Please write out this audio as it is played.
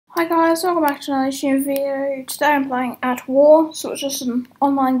Hi guys, welcome back to another YouTube video. Today I'm playing At War, so it's just an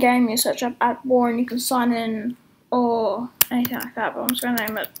online game. You search up At War and you can sign in or anything like that, but I'm just going to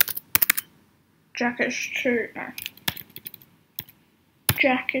name it Jackish2, no,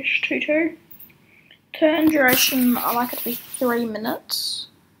 Jackish22. Turn duration, I like it to be 3 minutes.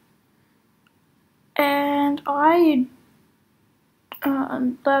 And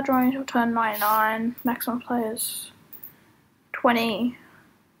they're drawing until turn 99, maximum players 20.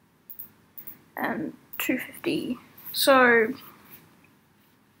 And 250. So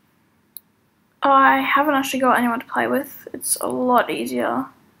I haven't actually got anyone to play with. It's a lot easier.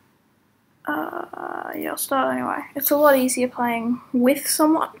 Yeah, I'll start anyway. It's a lot easier playing with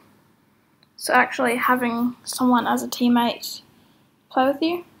someone. So actually having someone as a teammate play with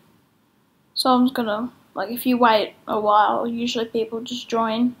you. So I'm just gonna, like, if you wait a while, usually people just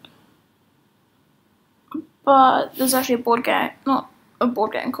join. But there's actually a board game, not a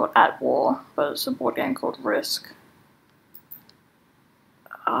board game called At War, but it's a board game called Risk.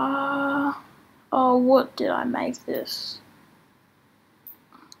 Oh, what did I make this?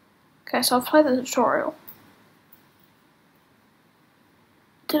 Okay, so I've played the tutorial.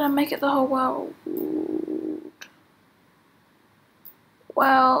 Did I make it the whole world?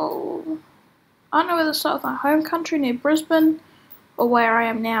 Well, I don't know whether to start with my home country near Brisbane or where I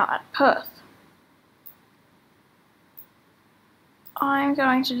am now at Perth. I'm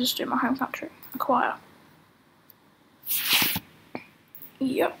going to just do my home country, acquire.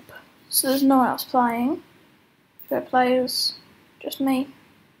 Yep. So there's no one else playing. Go players, just me.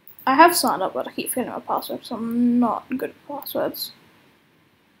 I have signed up, but I keep forgetting my password because I'm not good at passwords.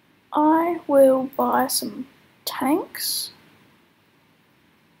 I will buy some tanks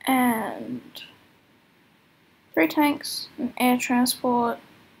and 3 tanks, an air transport,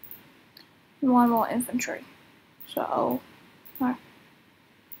 and 1 more infantry. So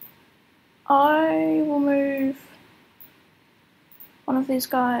I will move one of these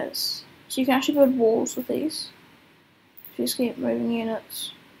guys. So you can actually build walls with these. If you just keep moving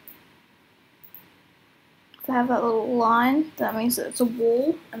units. If they have that little line, that means that it's a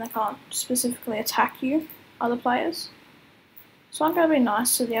wall and they can't specifically attack you, other players. So I'm going to be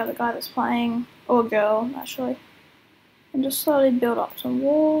nice to the other guy that's playing, or girl actually, and just slowly build up some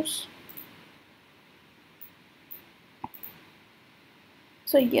walls.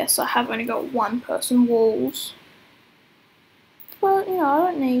 So yes, I have only got 1 person walls, but you know, I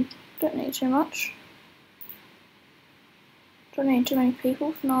don't need too much. Don't need too many people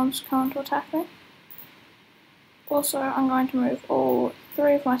if no one's coming to attack me. Also, I'm going to move all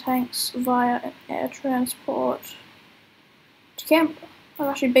 3 of my tanks via an air transport to Canberra. I've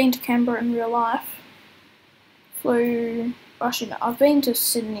actually been to Canberra in real life. Actually no, I've been to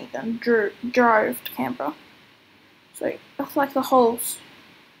Sydney then drove to Canberra. So that's like the whole, it's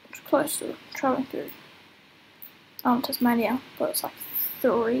close to travelling through Tasmania, but it's like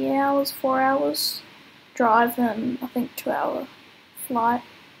 3 hours, 4 hours drive and I think 2-hour flight.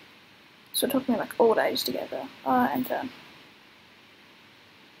 So it took me like all days to get there. And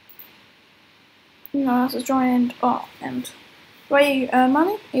no one else has joined. Oh, and the way you earn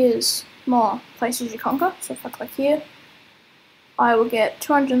money is more places you conquer. So if I click here, I will get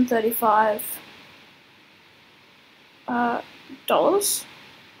 $235 dollars.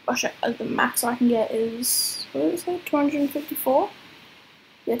 Actually, the max I can get is, what did it say, 254?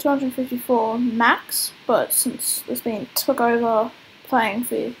 Yeah, 254 max, but since there's been took over playing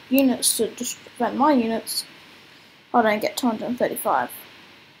for units to just rent my units, I don't get 235.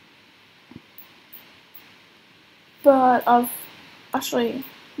 But I've actually,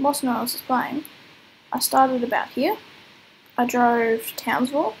 whilst no one else is playing, I started about here. I drove to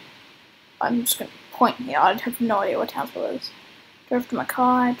Townsville. I'm just going to point here, I have no idea where Townsville is. Drove to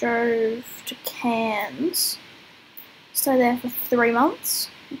Mackay, drove to Cairns, stayed there for 3 months,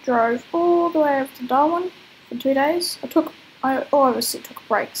 drove all the way over to Darwin for 2 days. I obviously took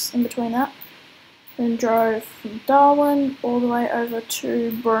breaks in between that. Then drove from Darwin all the way over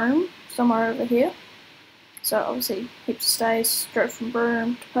to Broome, somewhere over here. So obviously heaps of stays. Drove from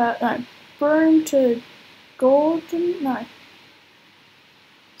Broome to Broome to Gordon, no.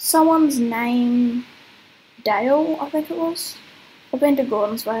 Someone's name, Dale, I think it was. I've been to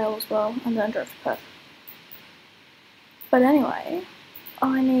Gordon's Vale as well, and then drove to Perth. But anyway,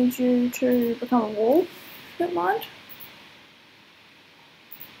 I need you to become a wall, if you don't mind.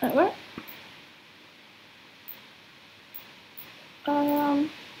 There we go.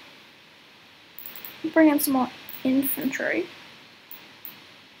 Bring in some more infantry.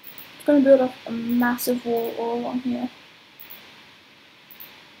 I'm going to build up a massive wall all along here.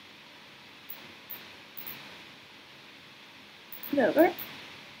 There we go.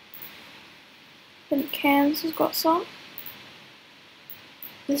 Cairns has got some.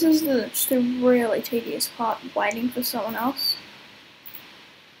 This is just the really tedious part, waiting for someone else.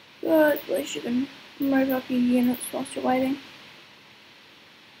 But at least you can move up your units whilst you're waiting.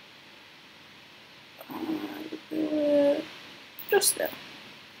 Just there.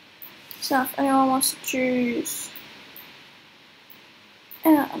 So if anyone wants to choose,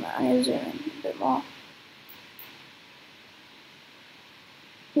 I need to zoom in a bit more.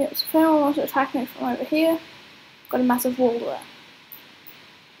 Yeah, so if anyone wants to attack me from over here, got a massive wall there.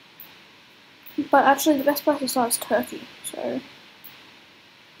 But actually the best place to start is Turkey, so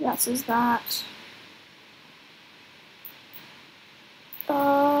that says that.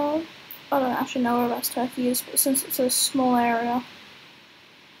 I don't actually know whereabouts Turkey is, but since it's a small area,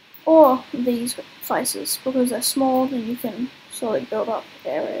 or these places, because they're small, then you can slowly build up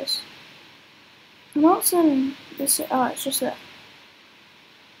areas. I'm not saying this. Oh, it's just there.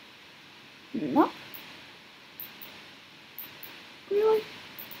 No. Really?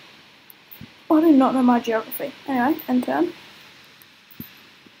 Oh, I do not know my geography. Anyway, end turn.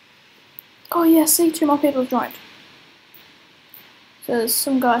 Oh yeah, see, 2 more people have joined. So there's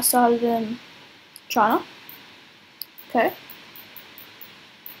some guy started in China. Okay.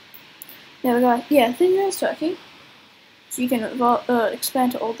 The other guy, yeah, I think there's Turkey. So you can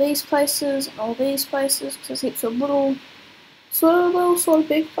expand to all these places and all these places, because there's heaps of little, sort of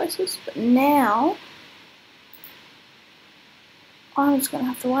big places. But now, I'm just going to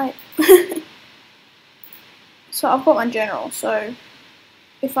have to wait. So I've got my general, so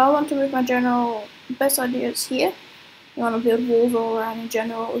if I want to move my general, the best idea is here. You want to build walls all around in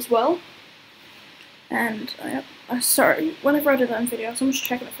general as well. And, sorry, whenever I do that in videos, I'm just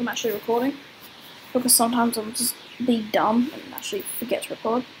checking if I'm actually recording. Because sometimes I'll just be dumb and actually forget to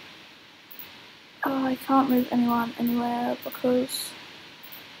record. I can't move anyone anywhere because,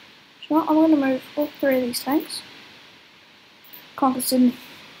 you know what, I'm going to move all 3 of these tanks. Conquer Sydney.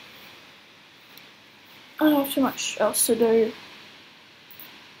 I don't have too much else to do.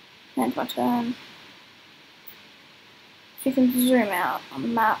 End my turn. If you can zoom out on the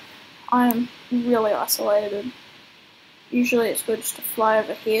map, I'm really isolated. Usually it's good just to fly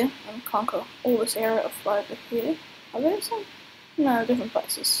over here and conquer all this area or fly over here. Are there some? No, different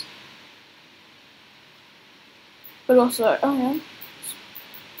places. But also, oh yeah,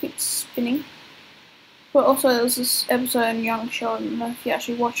 keeps spinning. But also there was this episode in Young Show, I don't know if you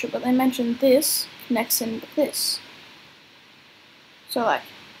actually watch it, but they mentioned this connects in with this. So like,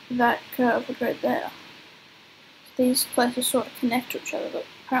 that curve would go there. These places sort of connect to each other, but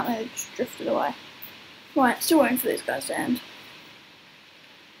apparently they just drifted away. Right, still waiting for these guys to end.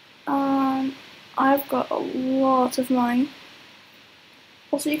 I've got a lot of money.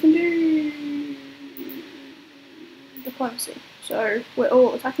 Also, you can do diplomacy. So we're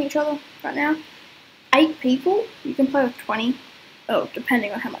all attacking each other right now. 8 people. You can play with 20. Oh,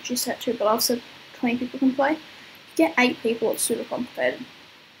 depending on how much you set to, but I've said 20 people can play. If you get 8 people, it's super complicated.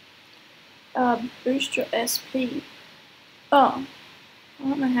 Boost your SP. Oh, I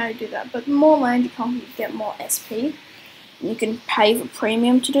don't know how you do that, but the more land you conquer, you get more SP. And you can pay for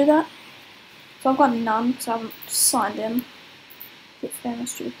premium to do that. So I've got none because I haven't signed in. Get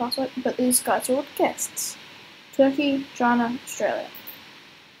famous stupid password. But these guys are all guests. Turkey, China, Australia.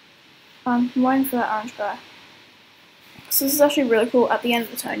 I'm waiting for that orange guy. So this is actually really cool. At the end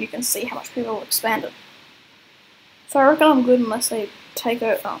of the turn, you can see how much people have expanded. So I reckon I'm good unless they take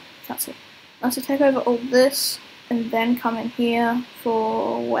over. Oh, can't see. Unless they take over all this and then come in here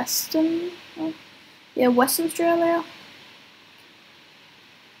for Western. Yeah, Western Australia.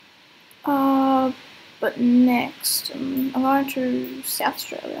 But next, I'm going to South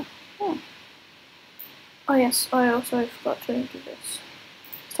Australia. Oh. Oh yes, I also forgot to do this.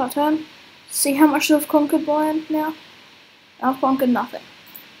 Start turn. See how much I've conquered land now? I've conquered nothing.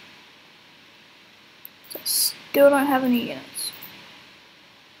 So I still don't have any units.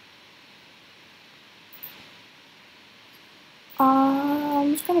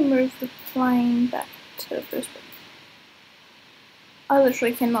 I'm just going to move the plane back to Brisbane. I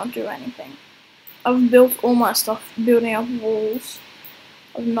literally cannot do anything. I've built all my stuff building up walls.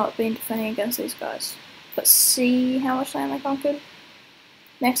 I've not been defending against these guys. But see how much land they conquered?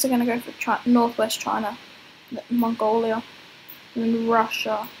 Next they're going to go for northwest China, Mongolia, and then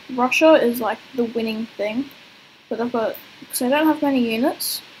Russia. Russia is like the winning thing. But they've got, because I don't have many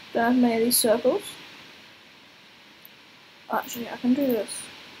units, don't have many of these circles. Actually, I can do this.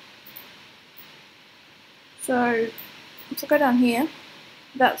 So, if I go down here,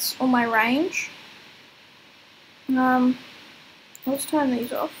 that's all my range. Let's turn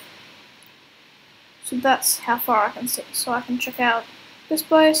these off. So that's how far I can see. So I can check out this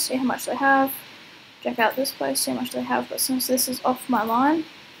place, see how much they have. check out this place, see how much they have, but since this is off my line,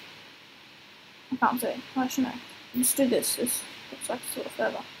 I can't see. Actually, no. Let's do this. This looks like it's a little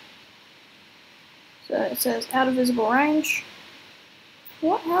further. So it says out of visible range.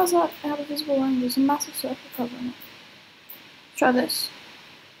 What? How's that out of visible range? There's a massive circle covering it. Let's try this.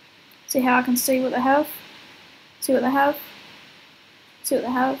 See how I can see what they have? See what they have? See what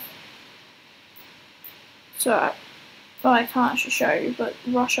they have? So, well, I can't actually show you, but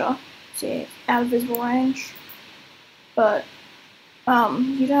Russia, see, out of visible range. But,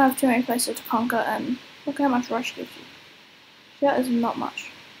 you don't have too many places to conquer, and look how much Russia gives you. That is not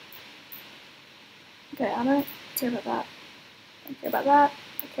much. Okay, I don't care about that. I don't care about that.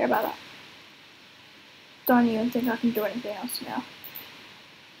 I care about that. Don't even think I can do anything else now.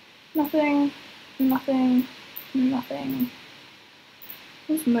 Nothing. Nothing. Nothing.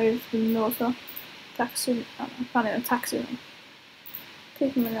 Let's move the military. Taxi. I can't even taxi them.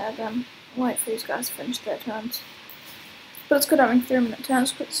 Keep them in there then. Wait for these guys to finish their turns. But it's good having 3-minute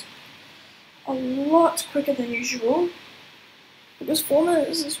turns because it's a lot quicker than usual. Because 4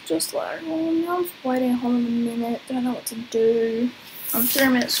 minutes is just like, well, now I'm waiting home in a minute, don't know what to do. 3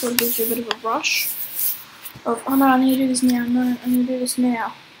 minutes sort of gives you a bit of a rush of, oh no, I need to do this now, no, I need to do this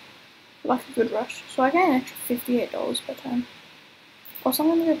now. Like a good rush. So I get an extra $58 per turn. Also, I'm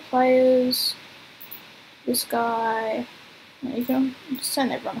going to do players, this guy, you can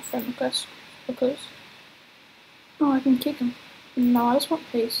send everyone a friend request because, oh, I can kick him. No, I just want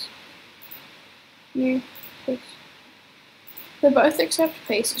peace. You, peace. They both accept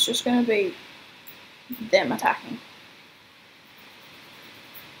peace, it's just going to be them attacking.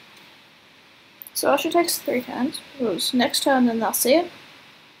 So Russia takes 3 turns, because next turn then they'll see it.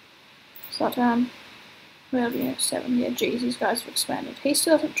 So that turn, we'll have unit 7, yeah geez, these guys have expanded. He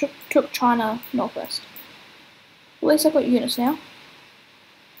still hasn't took China northwest. At least I've got units now.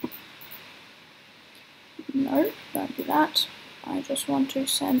 No, don't do that. I just want to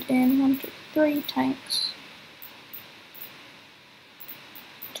send in 1, 2, 3 tanks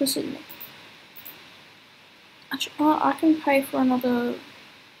to Sydney. Actually, I can pay for another.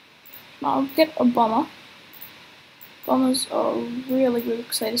 I'll get a bomber. Bombers are really good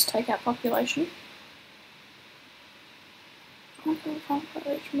because they just take out population. I can't quite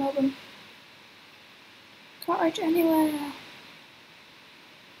reach Melbourne. Can't reach anywhere.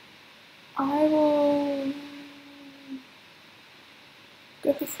 I will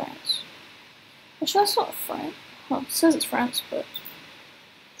go to France. Actually, that's not France. Well, it says it's France, but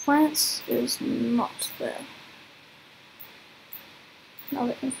France is not there.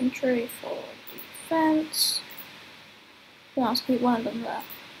 Another infantry for defense. Then I'll keep one of them there.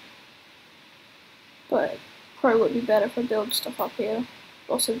 But probably would be better if I build stuff up here.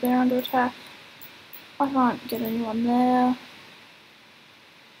 Also, they're under attack. I can't get anyone there.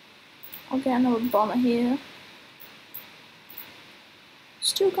 I'll get another bomber here.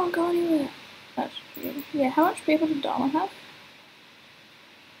 Still can't go anywhere. That's weird. Yeah, how much people did Dharma have?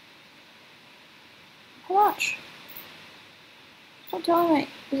 How much? Stop telling me.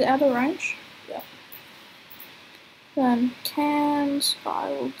 Is it out of range? Yeah. Then cans, I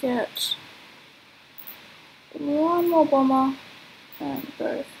will get one more bomber and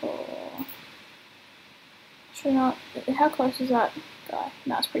go for. Actually, not. How close is that guy?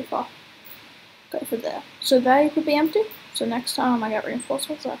 No, it's pretty far. Go for there. So they could be empty. So next time I get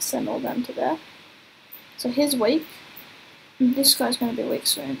reinforcements, I send all them to there. So he's weak. And this guy's going to be weak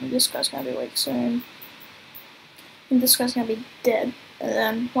soon. And this guy's going to be weak soon. And this guy's going to be dead. And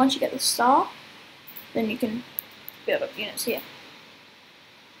then once you get the star, then you can build up units here.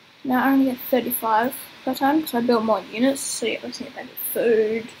 Now I only get 35 per time because I build more units. So you have to think about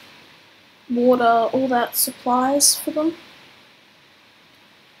food, water, all that supplies for them.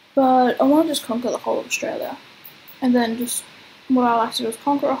 But I want to just conquer the whole of Australia. And then just, what I like to do is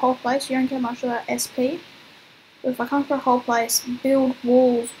conquer a whole place. You don't get much of that SP. But if I conquer a whole place, build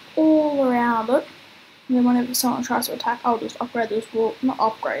walls all around it, and then whenever someone tries to attack, I'll just upgrade those walls, not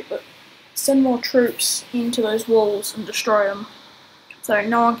upgrade, but send more troops into those walls and destroy them. So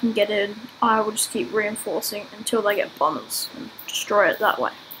no one can get in. I will just keep reinforcing until they get bombers and destroy it that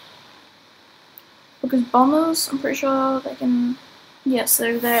way. Because bombers, I'm pretty sure they can, yes,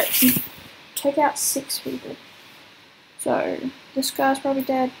 they're there to take out 6 people. So this guy's probably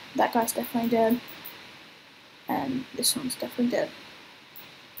dead, that guy's definitely dead, and this one's definitely dead.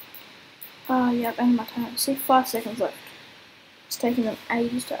 Yep, end my turn. See, 5 seconds left. It's taking them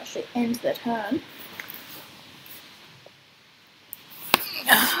ages to actually end their turn.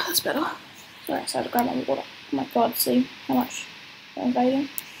 That's better. Sorry, so I had to grab my water. Oh my god, see how much they're invading.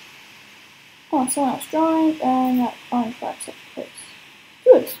 Oh, someone else joined, and that orange flag set, please.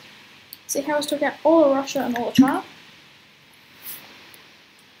 Good. See how I took out all of Russia and all of China?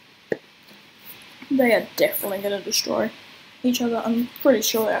 They are definitely going to destroy each other. I'm pretty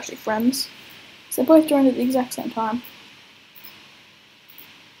sure they're actually friends. So they both joined at the exact same time.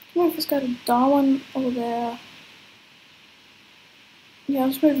 Move this guy to Darwin over there. Yeah, I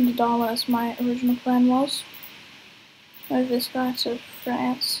was moving to Darwin as my original plan was. Move this guy to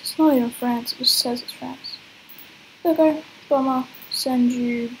France. It's not even France, it just says it's France. There we go. Bomber. Send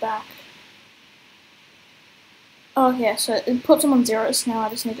you back. Oh yeah, so it puts them on zeros, now I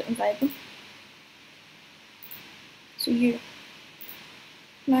just need to invade them. So you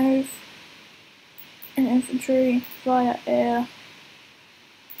move an infantry via air.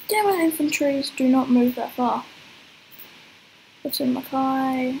 Damn it, infantries, do not move that far. What's in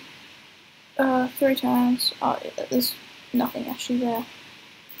Mackay? 3 times. Oh, yeah, there's nothing actually there.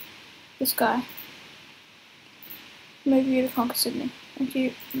 This guy. Move you to conquer Sydney. Thank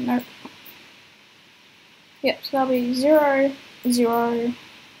you. Nope. Yep, so that'll be 0, 0,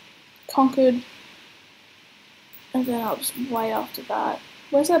 conquered. And then I'll just wait after that.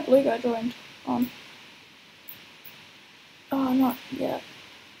 Where's that blue guy joined on? Oh, not yet.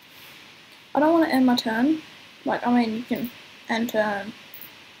 I don't want to end my turn. Like, I mean, you can end turn,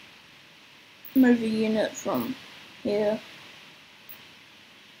 move a unit from here.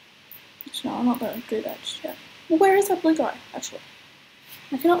 So no, I'm not going to do that just yet. Well, where is that blue guy, actually?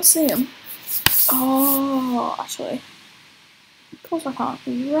 I cannot see him. Oh, actually. Of course I can't.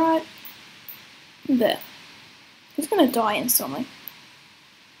 Right there. He's going to die instantly.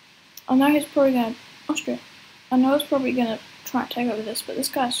 I know he's probably going to... Austria. I know he's probably going to try and take over this, but this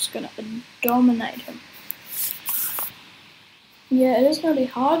guy's just going to dominate him. Yeah, it is going to be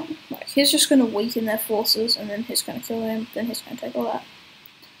hard. Like, he's just going to weaken their forces, and then he's going to kill him, then he's going to take all that.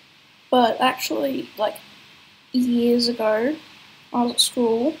 But actually, like, years ago, I was at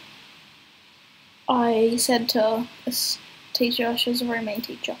school, I said to this teacher, she was a very mean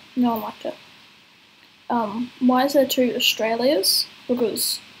teacher, no one liked her. Why is there 2 Australias?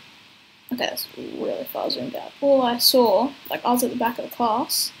 Because, okay, that's really far zoomed out. All I saw, like, I was at the back of the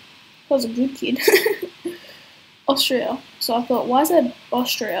class, I was a good kid, Austria. So I thought, why is there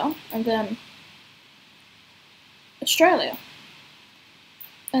Austria and then Australia?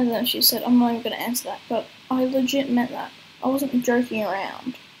 And then she said, I'm not even going to answer that, but I legit meant that. I wasn't joking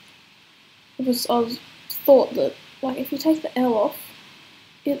around. Because I thought that, like, if you take the L off,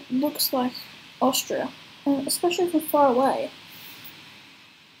 it looks like Austria. And especially from far away.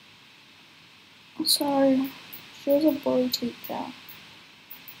 So, she was a bully teacher.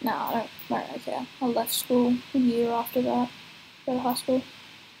 No, I don't really care. I left school a year after that. Go to high school.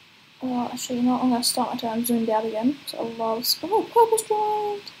 Actually, you know what? I'm going to start my turn zoomed out again. So I love... Oh, purple's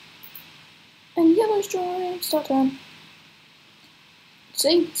joined! And yellow's joined! Start turn.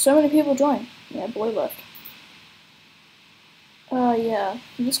 See? So many people joined. Yeah, blue left. Yeah.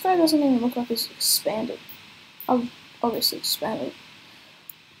 This guy doesn't even look like he's expanded. I've obviously expanded.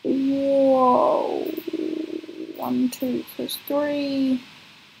 Whoa. 1, 2, so it's 3.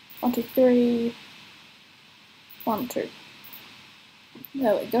 1, 2, 3. 1, 2.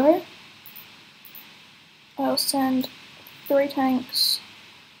 There we go. I'll send 3 tanks.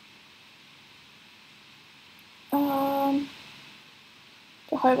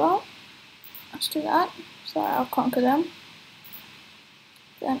 To Hobart. Let's do that. So I'll conquer them.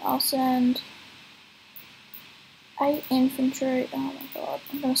 Then I'll send 8 infantry. Oh my god.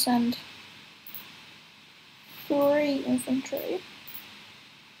 I'm going to send 3 infantry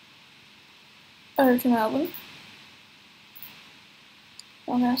over to Melbourne.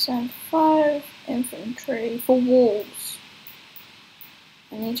 I'm going to send 5 infantry for walls.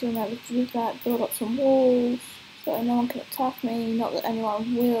 I need to remember to do that, build up some walls so no one can attack me, not that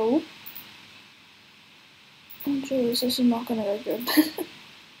anyone will. Oh jeez, this is not going to go good.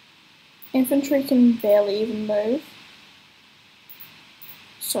 Infantry can barely even move.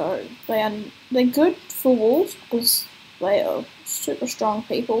 So they're good for walls because they are super strong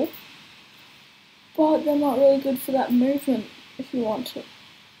people. But they're not really good for that movement if you want to.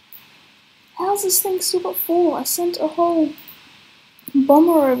 How's this thing still got 4? I sent a whole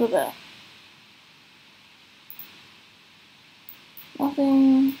bomber over there.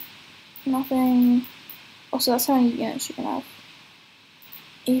 Nothing. Also, that's how many units you can have.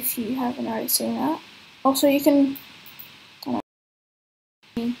 If you haven't already seen that. Also, you can,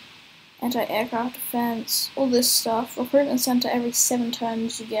 anti-aircraft defense, all this stuff. Recruitment center, every 7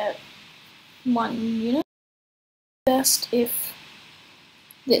 turns you get 1 unit. Best if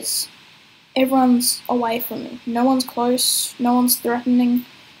this. Everyone's away from me. No one's close, no one's threatening.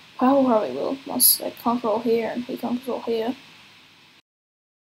 Purple probably will, once they conquer all here and he conquers all here.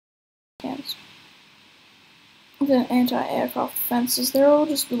 Yeah. than anti-aircraft defenses. They're all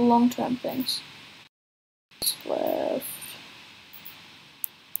just the long-term things. Left.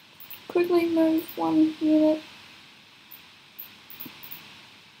 Quickly move one unit.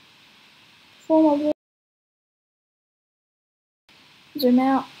 Form of zoom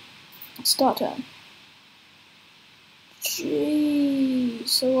out. Start turn.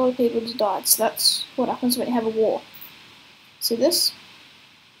 Jeez, a lot of people just died. So that's what happens when you have a war. See this?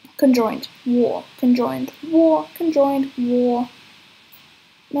 Conjoined, war, conjoined, war, conjoined, war.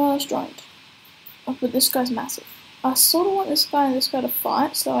 No, it's joined. Oh, but this guy's massive. I sort of want this guy and this guy to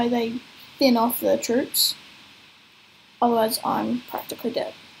fight so they thin off the troops. Otherwise, I'm practically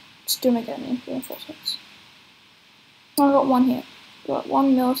dead. Still not getting any reinforcements. I got one here. Got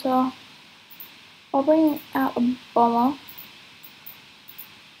one military. I'll bring out a bomber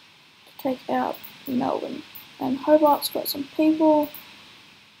to take out Melbourne. And Hobart's got some people.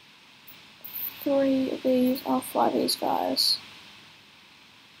 3 of these. I'll fly these guys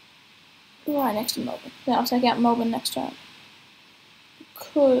right next to Melbourne. Then I'll take out Melbourne next turn.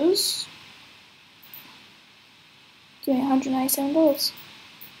 Because give me $187.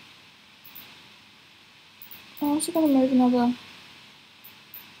 I'm also going to move another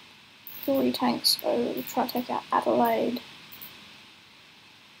 3 tanks over to try to take out Adelaide.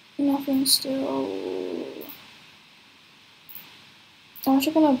 Nothing still. I'm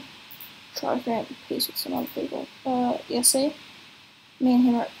actually going to try to create peace with some other people. Yeah, see? Me and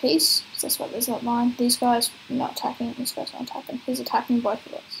him are at peace, so that's why there's that line. These guys are not attacking, this guy's not attacking. He's attacking both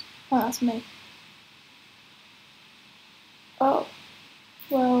of us. Oh, that's me. Oh,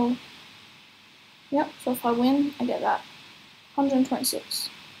 well, yep, so if I win, I get that. 126.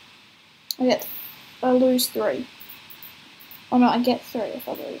 I lose 3. Oh no, I get 3 if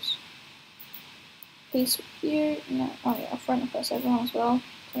I lose. Peace with you. No, oh yeah, I'll friend request everyone as well.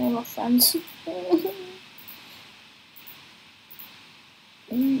 Any more friends?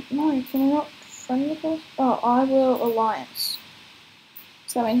 No, can we not friend request? Oh, I will alliance.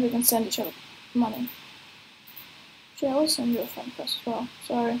 So that means we can send each other money. Actually, I will send you a friend request as well.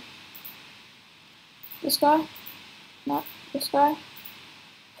 So, this guy? No, this guy?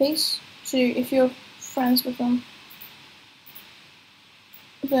 Peace. So if you're friends with them,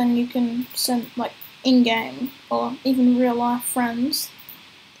 then you can send, like, in-game or even real-life friends,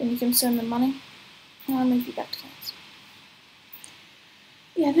 then you can send them money. And I'll move you back to Cairns.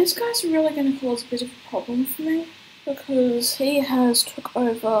 Yeah, this guy's really going to cause a bit of a problem for me, because he has took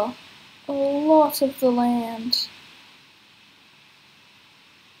over a lot of the land.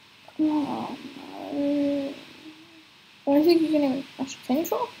 Oh no. I don't think you can even, actually, can you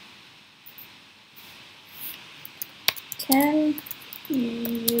try? Can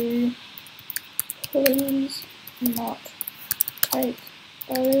you please not take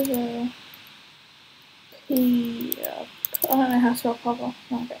over I don't know how to spell Papa.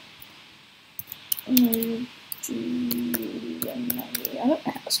 Okay. New Guinea. I don't know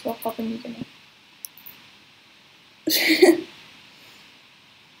how to spell Papua New Guinea.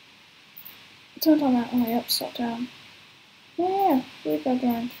 Don't tell me that. Oh, yep, stop down. Yeah, we've got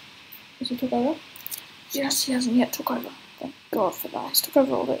around. Has he took over? Yes, he hasn't yet took over. Thank God for that. He's took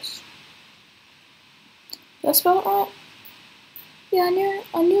over all this. Did I spell it right? Yeah,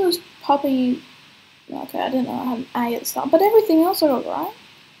 I knew it was Puppy. Okay, I didn't know I had an A at the start, but everything else I got right,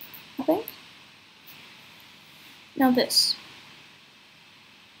 I think. Now this.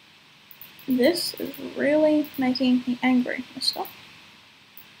 This is really making me angry, mister.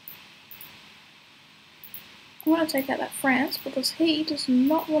 I want to take out that France because he does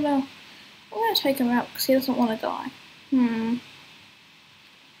not want to. I'm going to take him out because he doesn't want to die.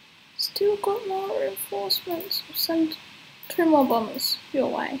 Still got more reinforcements. We'll send 2 more bombers your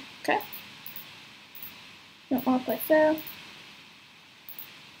way, okay? You don't want to play fair?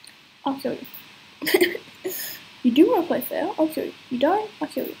 I'll kill you. You do want to play fair? I'll kill you. You don't? I'll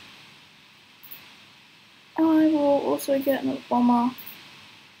kill you. I will also get another bomber.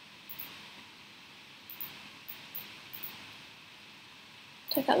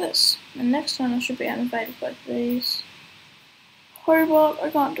 Take out this. And next time I should be able to invade both of these. Hobart, I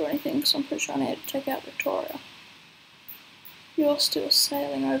can't do anything because I'm pretty sure I need to take out Victoria. You're still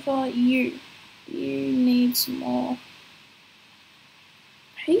sailing over. You need some more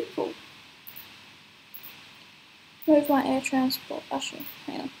people. Move my air transport. Actually,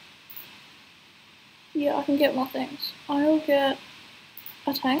 hang on. Yeah, I can get more things. I'll get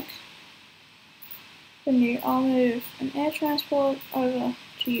a tank. Then you, I'll move an air transport over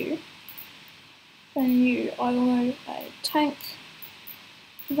to you. Then you, I will move a tank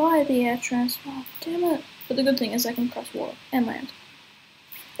via the air transport. Oh, damn it. But the good thing is I can cross water and land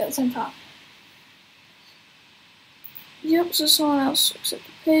at the same time. Yep, so someone else accept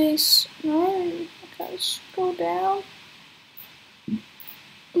the peace. No, okay, scroll down.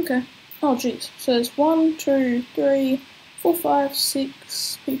 Okay. Oh jeez. So there's 1, 2, 3, 4, 5,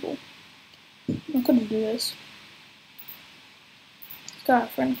 6 people. I couldn't do this. Got a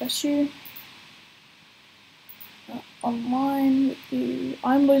friend request you. Online with you.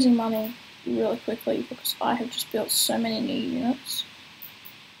 I'm losing money really quickly because I have just built so many new units.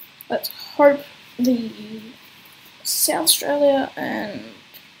 Let's hope the South Australia and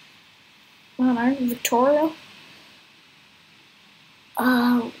I don't know, Victoria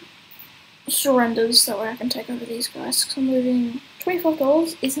surrenders, that way I can take over these guys. Because I'm moving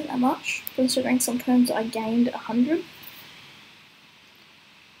 $25 isn't that much, considering sometimes I gained 100.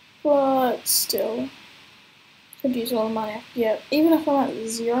 But still, could use all the money I could get. Even if I'm at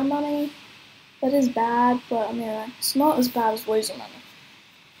 0 money, that is bad, but I mean, it's not as bad as losing money.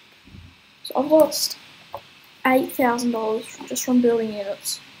 So I've lost $8,000 just from building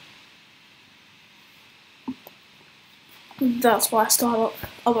units. That's why I started up.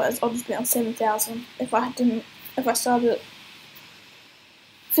 Otherwise, I'll just be on 7,000 if I started at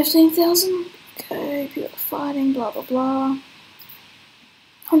 15,000. Okay, people are fighting, blah blah blah.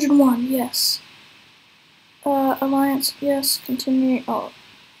 101, yes. Alliance, yes. Continue. Oh,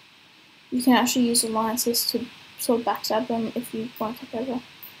 you can actually use alliances to sort of backstab them if you want to take over.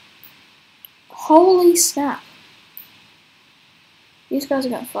 Holy snap! These guys are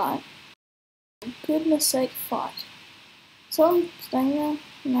gonna fight. For goodness sake, fight. Someone staying there?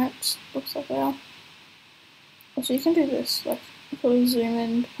 Nope, looks like they are. Also, you can do this, like, probably zoom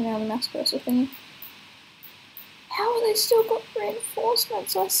in depending on the mouse cursor thingy. How are they still got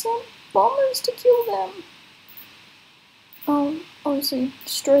reinforcements? I sent bombers to kill them. Obviously,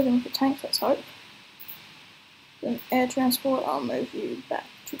 destroy them with the tanks, let's hope. Then air transport, I'll move you back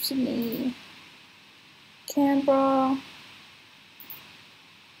to Sydney. Canberra.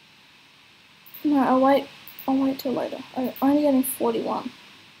 No, I'll wait till later. I'm only getting 41.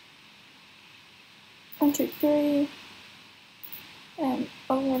 1, 2, 3. And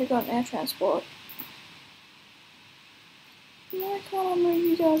I've already got an air transport. Why can't I move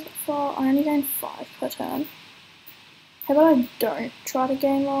you guys that far? I only gain 5 per turn. How about I don't try to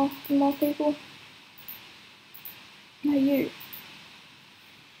gain more people? No, you.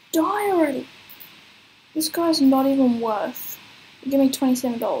 Die already! This guy's not even worth. Give me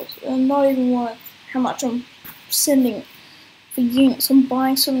 $27. And not even worth how much I'm sending for units. I'm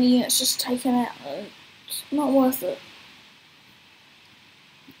buying so many units just to take him out. It's not worth it.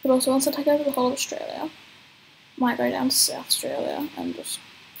 But also, once I take over the whole of Australia, I might go down to South Australia and just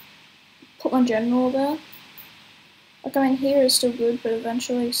put my general there. Like, I mean, here is still good, but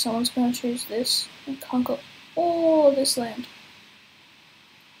eventually someone's going to choose this and conquer all of this land.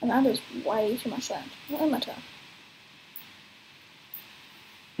 And that is way too much land. Not in my turn.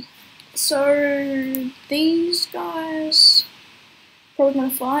 So, these guys probably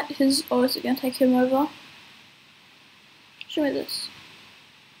going to fight. His obviously going to take him over. Show me this.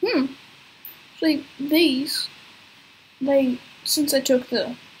 Actually, these, since they took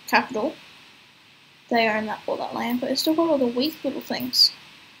the capital, they own all that land, but they still got all the weak little things.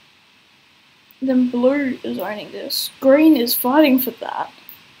 Then blue is owning this. Green is fighting for that.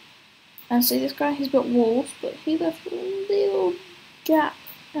 And see this guy, he's built walls, but he left a little gap,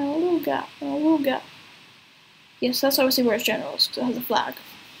 and a little gap, and a little gap. Yes, that's obviously where his general is, because it has a flag.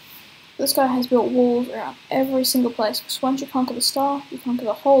 This guy has built walls around every single place, because once you conquer the star, you conquer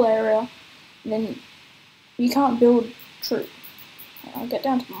the whole area, and then you can't build troops. I'll get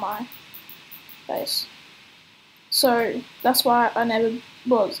down to my base. So that's why I never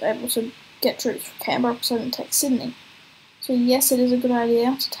was able to get troops from Canberra because I didn't take Sydney. So yes, it is a good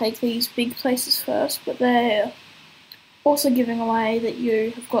idea to take these big places first, but they're also giving away that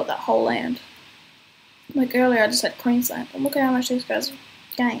you have got that whole land. Like earlier I just had Queensland, and look at how much these guys have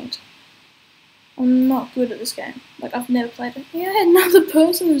gained. I'm not good at this game. Like, I've never played it. Yeah, another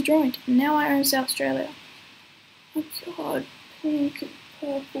person has joined. Now I own South Australia. Oh my god, pink and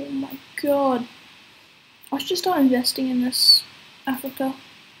purple, my god. I should just start investing in this Africa.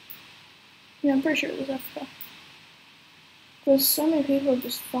 Yeah, I'm pretty sure it was Africa. There's so many people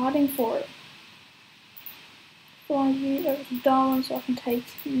just fighting for it. Fly you over to Darwin so I can take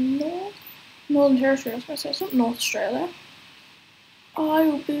Northern Territory. I was going to say, it's not North Australia. I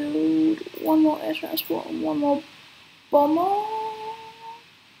will build one more air transport and one more bomber.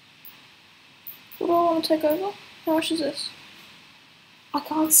 What do I want to take over? How much is this? I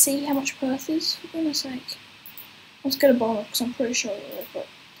can't see how much Perth is, for goodness sake. Let's get a bomber because I'm pretty sure they've got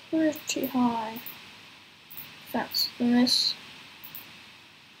pretty high defense than this.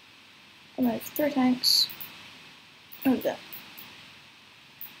 I made 3 tanks. over there.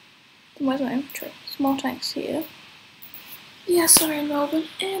 Then where's my infantry? Small tanks here. Yes, sorry, in Melbourne,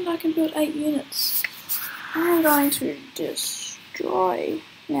 and I can build 8 units. I'm going to destroy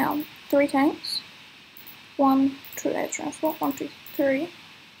now 3 tanks. 1, 2 air transport, 1, 2, 3.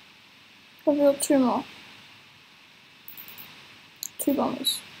 I'll build 2 more. 2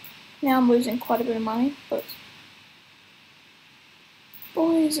 bombers. Now I'm losing quite a bit of money, but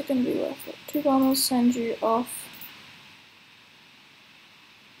boy, is it going to be worth it. 2 bombers send you off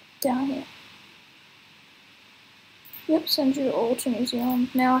down here. Yep, send you all to New Zealand.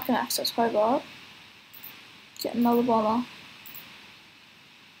 Now I can access Hobart. Get another bomber.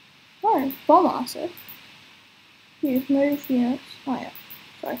 No, bomber, I said. You move units. Oh yeah,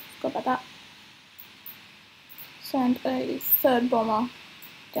 sorry, forgot about that. Send a 3rd bomber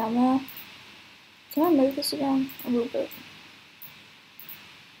down there. Can I move this again? A little bit.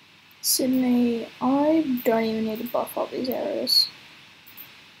 Sydney, I don't even need to buff up these areas.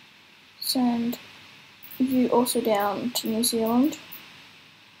 Send you also down to New Zealand.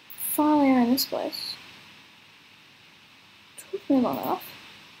 Finally are in this place. Took me long enough.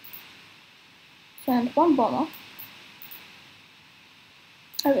 Send 1 bomber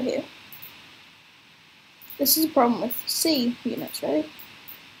over here. This is a problem with C units, ready?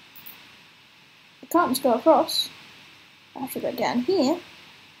 I can't just go across. I have to go down here,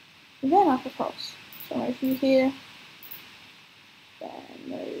 then up across. So move you here, then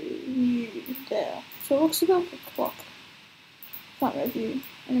move you there. So it looks a bit like a clock. Can't move you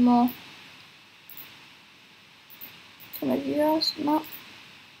anymore. Can I move you guys? No.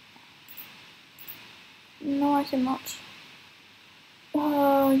 No, I cannot.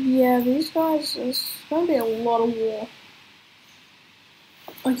 Oh, yeah, these guys, there's going to be a lot of war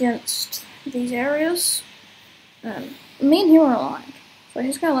against these areas. Me and him are aligned, so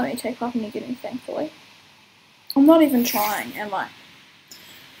he's going to let me take Papua New Guinea, thankfully. I'm not even trying, am I?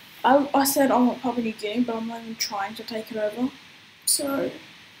 I said I want Papua New Guinea, but I'm not even trying to take it over. So,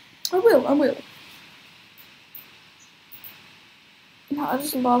 I will. No, I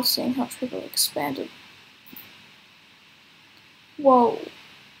just love seeing how much people have expanded. Whoa.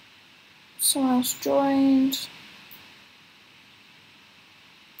 Someone else joined.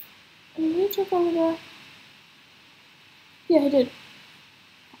 Did he take over there? Yeah, he did.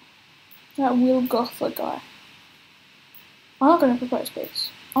 That Will Gotha guy. I'm not going to propose peace.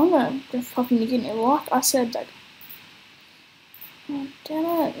 I'm going to Papua New Guinea, like I said, Doug. Oh, damn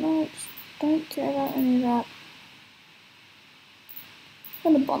it. No, just don't care about any of that.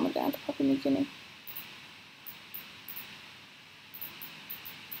 I'm going to bomb it down to Papua New Guinea.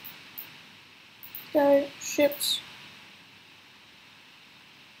 Go, ships.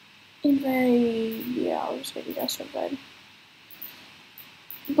 Invade. Yeah, I'll just get you guys to invade.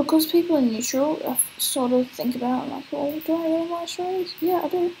 Because people are neutral, I sort of think about it, like, oh, do I really want Australians? Yeah, I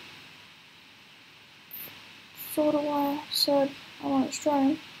do. Sort of why I said I want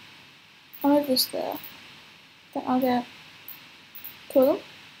Australian. I'll move this there. Then I'll get 2 of them.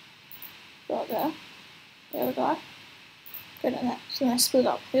 Go there. The other guy. Go down there. So then I split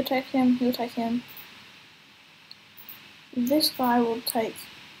up. He'll take him, he'll take him. This guy will take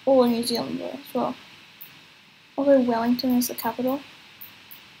all of New Zealand there as well. Although Wellington is the capital.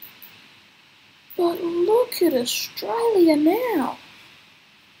 But look at Australia now!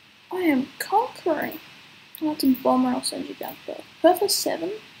 I am conquering. That's a bomber, I'll send you down to Perth. Perth is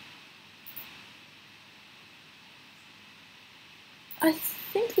 7. I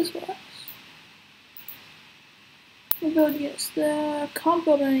think this works. We'll build units there, can't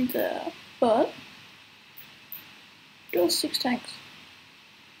build any there, but do 6 tanks.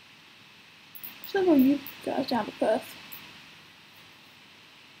 Send all you guys down to Perth.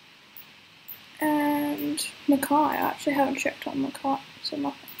 And Mackay, I actually haven't checked on Mackay, so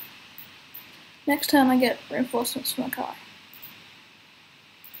nothing. Next time I get reinforcements from Mackay.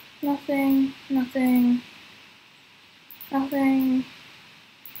 Nothing, nothing, nothing.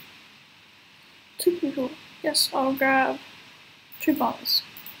 2 people. Yes, I'll grab 2 bombers.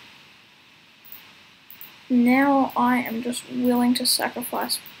 Now I am just willing to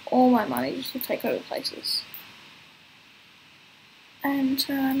sacrifice all my money just to take over places. And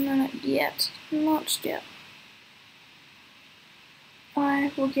no, not yet. Not yet.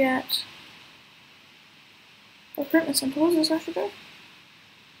 I will get a recruitment center. What does this have to do?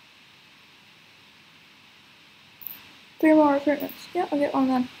 3 more recruitments. Yeah, I'll get one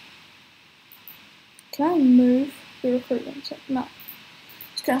then. Can I move the recruitment center? No. I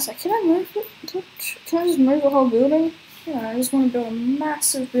was gonna say, can I move it? Can I just move the whole building? You know, I just want to build a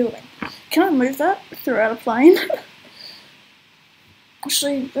massive building. Can I move that throughout a plane?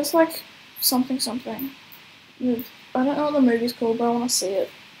 Actually, there's like something with I don't know what the movie's called, but I want to see it.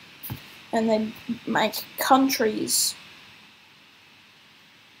 And they make countries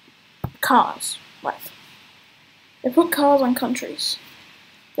cars. Like, they put cars on countries.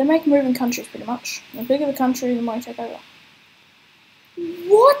 They make moving countries pretty much. The bigger the country, the more you take over.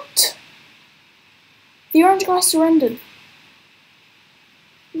 What? The orange guy surrendered.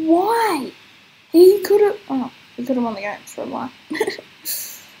 Why? He could have. Oh, he could have won the game for a while.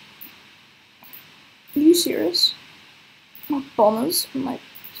 Are you serious? My bombers, like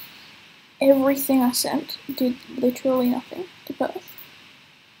everything I sent did literally nothing to Perth.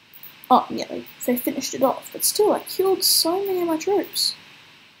 Oh yeah, they finished it off, but still, I killed so many of my troops.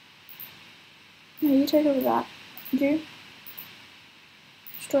 No, you take over that. You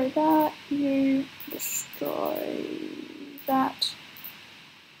destroy that. You destroy that.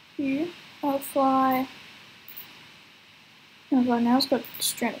 You. I'll fly. Oh god, now it's got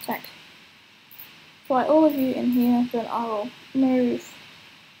stranded tank. Fly all of you in here, then I will move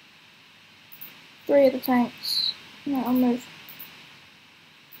 3 of the tanks. No, I'll move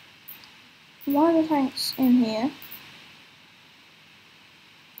 1 of the tanks in here.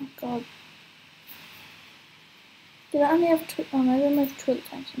 Oh god. Did I only have 2? Oh, maybe I moved 2 of the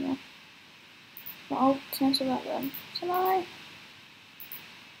tanks in there. Well, I'll cancel that then. Can I?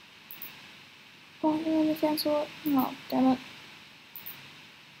 Oh, let me cancel it. Oh, damn it.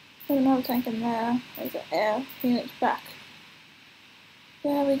 There's another tank in there. There's an air unit's back.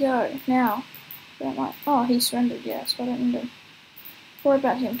 There we go. Now, don't like. Oh, he surrendered. Yeah, so I don't need to worry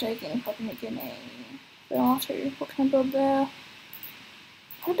about him taking Papua New Guinea. Vanuatu. What can I build there?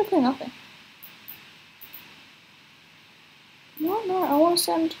 Practically nothing. What? No, I want to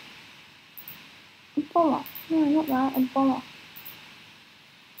send a bomber. No, not that. A bomber.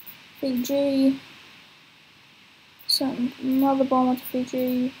 Fiji. Send another bomber to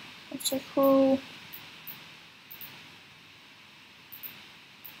Fiji. That's so cruel.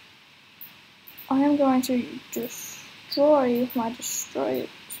 I am going to destroy my destroyers.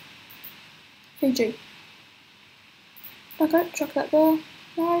 Fiji. Okay, chuck that there.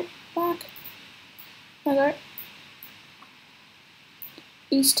 No, back. Okay.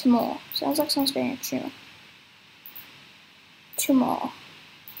 East Timor. Sounds like someone's getting a tumour. Timor.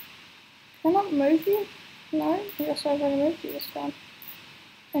 Can I not move you? No, I guess I've already moved you this time.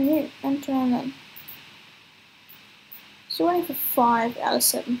 And you, enter on then. Still waiting for 5 out of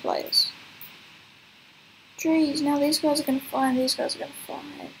 7 players. Jeez, now these guys are gonna fly and these guys are gonna fly.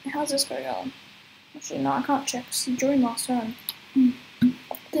 How's this going on? Actually, no, I can't check because you joined last turn. Didn't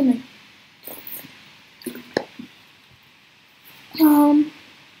we?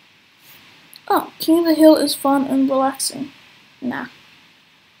 Oh, King of the Hill is fun and relaxing. Nah.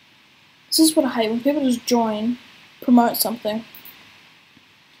 This is what I hate, when people just join, promote something,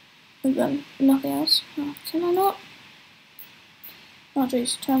 and then nothing else. Oh, can I not? Oh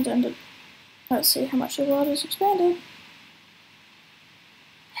jeez, turns ended. Let's see how much the world has expanded.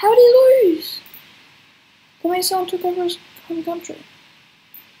 How did he lose? That means someone took over his home country.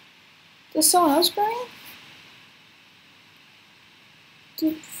 There's someone else growing?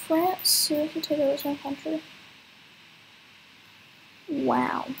 Did France seriously take over his home country?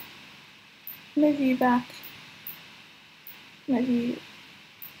 Wow. Move you back. Move you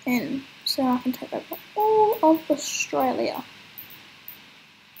in so I can take over all of Australia.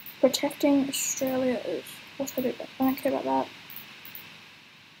 Protecting Australia is what I do. I don't care about that.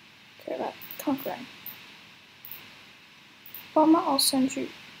 I care about conquering. Bomber, I'll send you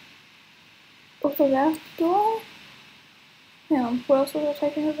up of that door. Hang on, where else was I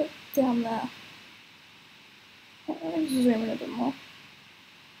taking over? Down there. Let me zoom in a bit more.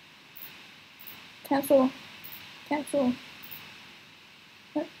 Cancel. Cancel.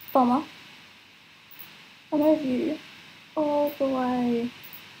 No, bomber. I'll move you all the way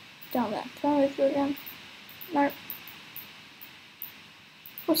down there. Can I move you again? No.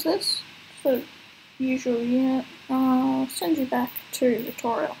 What's this? So, usual unit. I'll send you back to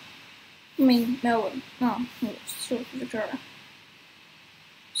Victoria. I mean, Melbourne. No, it's still Victoria.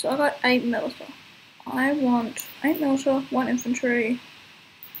 So I got 8 militia. I want 8 militia, 1 infantry,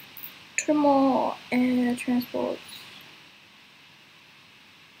 2 more air transports,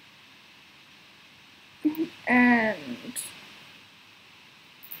 and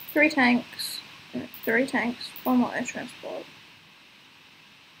 3 tanks, 1 more air transport.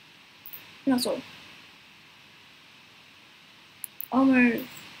 And that's all. I'll move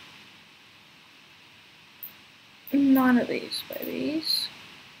 9 of these babies.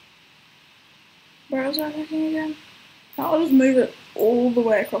 Where was I looking again? I'll just move it all the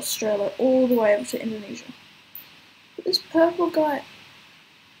way across Australia, all the way over to Indonesia. But this purple guy...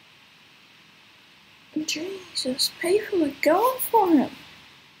 Jesus, people are going for him.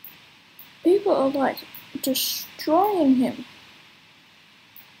 People are like destroying him.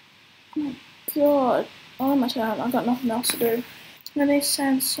 Oh my god. Oh my turn, I've got nothing else to do. I need to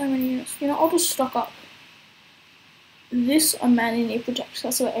send so many units. You know, I'll just stock up. This a man in need protect,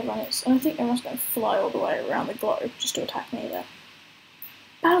 that's where everyone is. And I think everyone's going to fly all the way around the globe just to attack me there.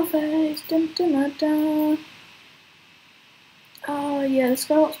 Battle phase! Dun dun dun dun! Oh yeah, this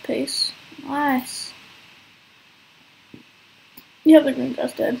guy wants peace. Nice. Yeah, the green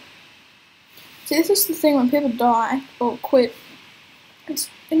guy's dead. See, this is the thing when people die or quit. It's,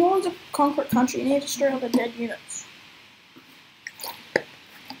 in order to conquer a country, you need to destroy all the dead units.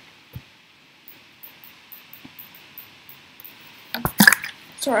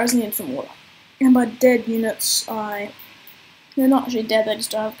 Sorry, I just needed some water. And by dead units, they're not actually dead, they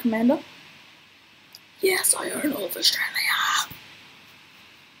just don't have a commander. Yes, I own all of Australia!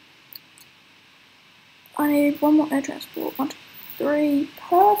 I need one more air transport. 1, 2, 3.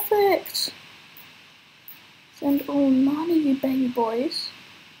 Perfect! Send all 9 of you baby boys.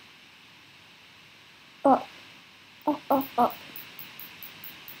 Up. Up, up, up.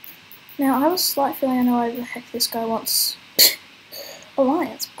 Now, I have a slight feeling I know why the heck this guy wants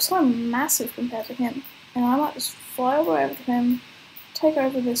alliance, because I'm massive compared to him. And I might just fly all the way over to him, take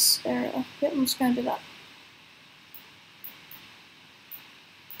over this area. Yep, I'm just going to do that.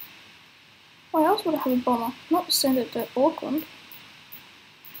 Why else would I have a bomber? Not to send it to Auckland.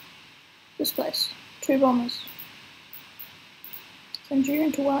 This place. 2 bombers. Send you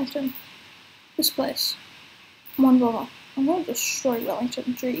into Wellington. This place. 1 bomber. I'm going to destroy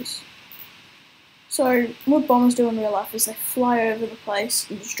Wellington, jeez. So, what bombers do in real life is they fly over the place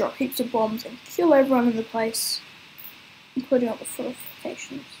and just drop heaps of bombs and kill everyone in the place, including all the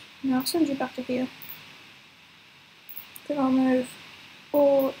fortifications. Now I'll send you back to here. Then I'll move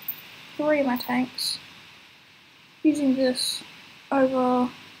all 3 of my tanks, using this over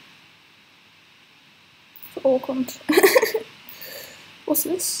to Auckland. What's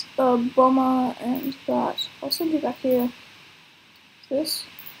this? A bomber and that. I'll send you back here. This.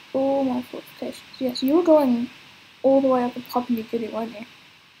 All my fortifications. Yes, you were going all the way up to Papua New Guinea, weren't you?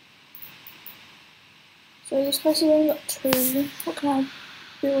 So this place has only got 2. What can I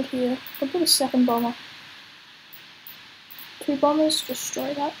build here? I'll put a 2nd bomber. 2 bombers,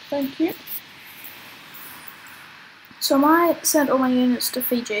 destroy that, thank you. So I might send all my units to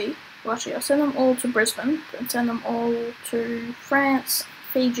Fiji. Well, actually, I'll send them all to Brisbane, and send them all to France,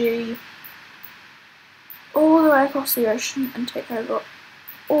 Fiji, all the way across the ocean, and take over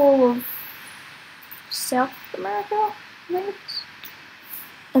all of South America, I think it's.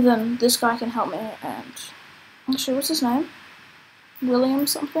 And then this guy can help me, and actually, what's his name? William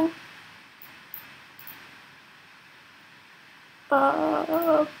something?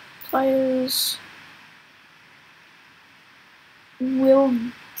 Players Will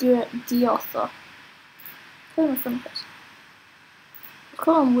Diotha. Call him a friend first.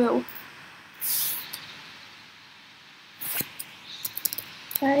 Call him Will.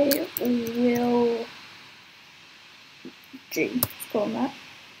 I will G. Let's call him that.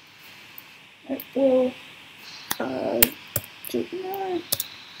 It will G. No.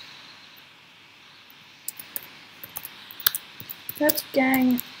 Let's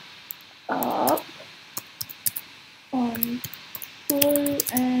gang up on blue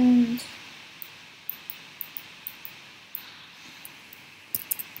and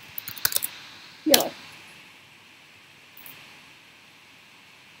yellow.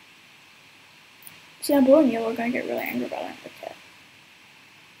 See, I'm blue and yellow are going to get really angry about it. Okay.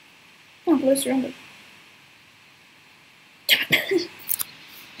 Oh, blue's surrounded.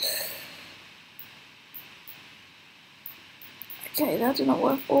 Okay, that did not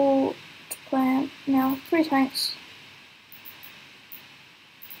work all to plan. Now, 3 tanks.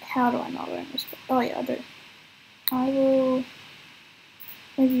 How do I not own this? Oh yeah, I do. I will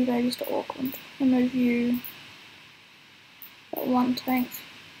move you babies to Auckland. I'll move you that 1 tank.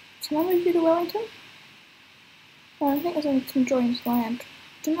 Can I move you to Wellington? Oh, I think there's only conjoined land.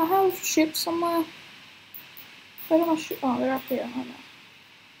 Didn't I have ships somewhere? Where are my ships? Oh, they're up here. I don't know.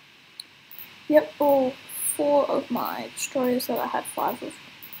 Yep, all 4 of my destroyers that I had 5 of.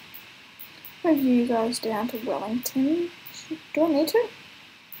 Move you guys down to Wellington. Do I need to?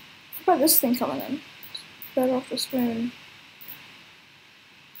 What about this thing coming in? It's better off to spoon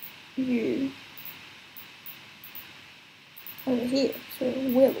you over here, so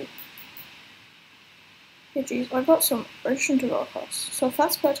will. Yeah, geez, I've got some ocean to go across. So if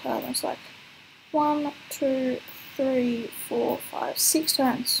that's per turn, it's like 1, 2, 3, 4, 5, 6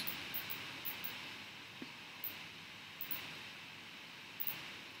 turns.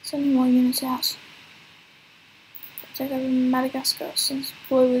 Sending more units out. take over Madagascar since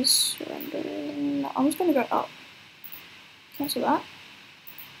blue is surrendering. No, I'm just going to go up. Cancel that.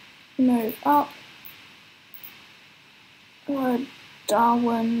 Move up.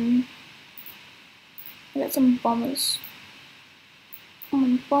 Darwin. I get some bombers.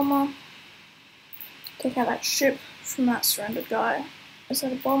 Bomber. Take out that ship from that surrendered guy. Is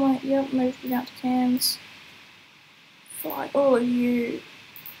that a bomber? Yep, move you down to Cairns. Fly all of you.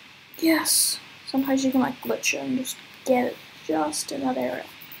 Yes! Sometimes you can like glitch it and just get it just in that area.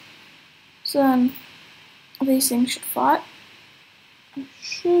 So then, these things should fight. I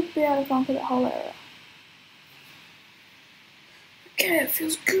should be able to conquer that whole area. Okay, it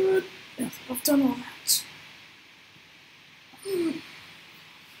feels good. I think I've done all that.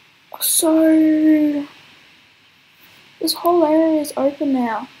 So, this whole area is open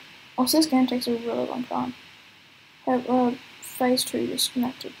now. Also, this game takes a really long time. Have phase 2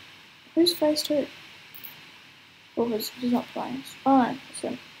 disconnected. Who's phase 2? Well, he's not playing. Oh no,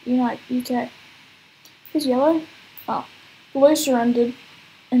 so Unite UK. Who's yellow? Oh, blue surrendered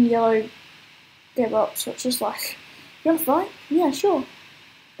and yellow gave up. So it's just like, you want to fight? Yeah, sure.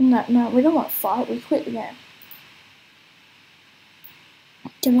 No, we don't want to fight. We quit the game.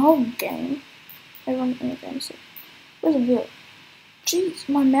 In the whole game, everyone in the game said, "Where's the view?" Jeez,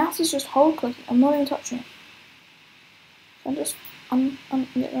 my mouse is just hold clicking. I'm not even touching it. So I'm just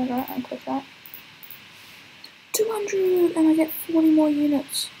unclick that. 200, and I get 40 more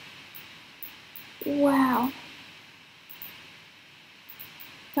units. Wow,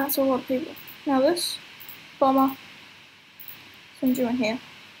 that's a lot of people. Now this bomber, send you in here.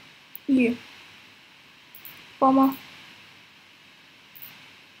 You bomber.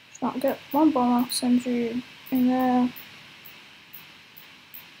 Not get one bomber, send you in there.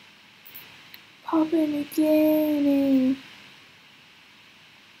 Papua New Guinea.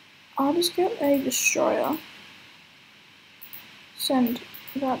 I'll just get a destroyer. Send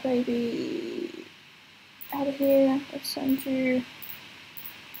that baby out of here. Let's send you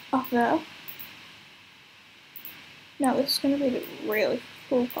up there. Now this is going to be the really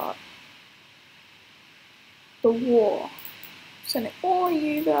cool part. The war. Sending all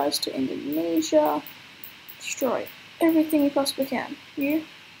you guys to Indonesia. Destroy everything you possibly can. You.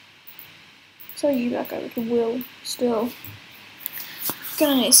 So you back over to Will still.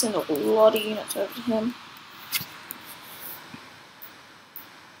 Gonna need to send a lot of units over to him.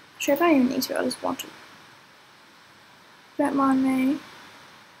 Actually, I don't even need to, I just want to. Don't mind me.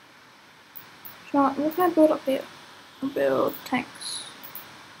 What can I build up here? I'll build tanks.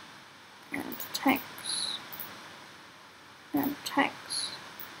 And tanks. And tanks.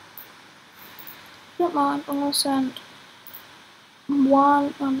 Don't mind, I'm gonna send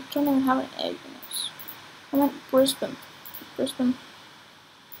one. I don't even have any air units. I meant Brisbane.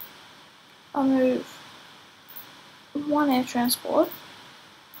 I'll move one air transport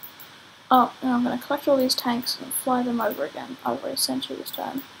up, and I'm gonna collect all these tanks and fly them over again. I've already sent you this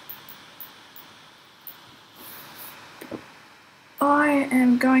time. I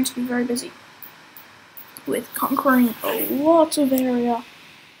am going to be very busy with conquering a lot of area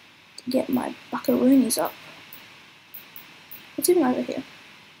to get my buckaroonies up. What's even over here?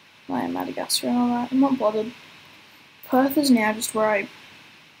 I am Madagascar and all that. I'm not bothered. Perth is now just where I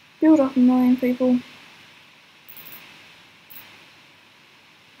build up a million people.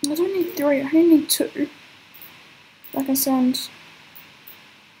 I don't need 3, I only need 2. I can send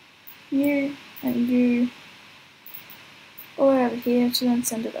you and you all the way over here to then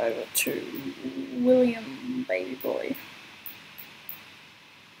send it over to William, baby boy.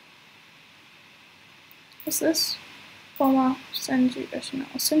 What's this? Bomber, send you, actually no,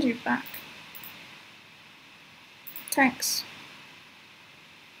 I'll send you back. Tanks.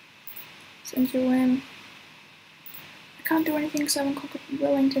 Send you in. I can't do anything because I haven't conquered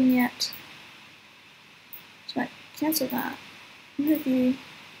Wellington yet. So I cancel that. Move you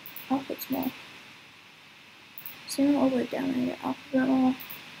up a bit more. Send them all the way down and get up a bit more.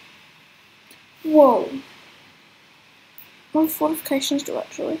 Whoa. What fortifications do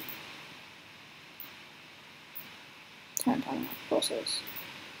actually? Turn time process.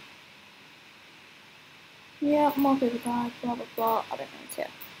 Yeah, more people died, blah blah blah. I don't really care.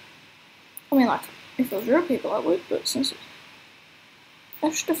 I mean, like, if it was real people, I would, but since it's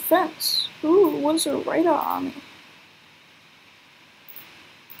extra defense. Ooh, what is a radar army?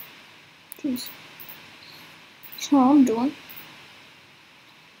 Jeez. That's what I'm doing.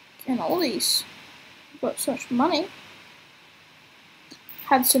 And all these. Got so much money.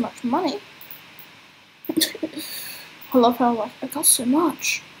 Had so much money. I love how, like, I got so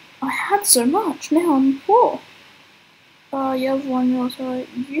much. I had so much. Now I'm poor. You have one military.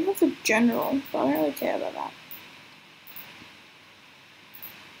 You have the general, but I don't really care about that.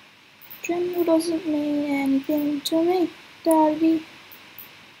 General doesn't mean anything to me. Da dee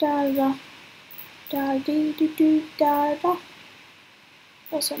da da da dee doo doo da da.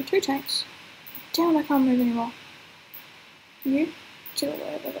 Also, 2 tanks. Damn, I can't move anymore. You get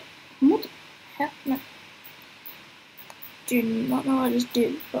away with it. What the heck? No. Do not know what I just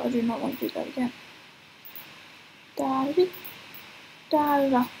did, but I do not want to do that again. Da da dee da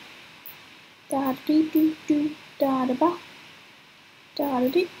da da dee doo doo da da ba da da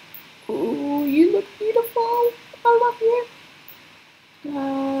dee. Oh, you look beautiful. I love you.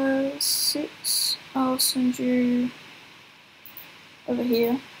 6. I'll send you over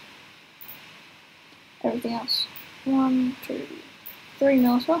here. Everything else. 1, 2, 3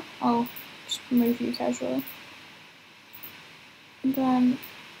 militer. I'll just move you casually. And then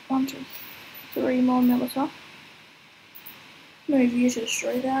 1, 2, 3 more militer. Move you to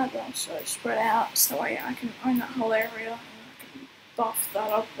destroy that, but also spread out so that way I can own that whole area and I can buff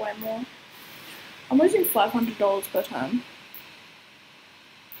that up way more. I'm losing $500 per turn.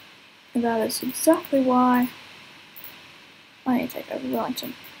 And that is exactly why I need to take over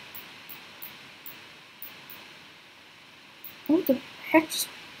Wellington. What the heck?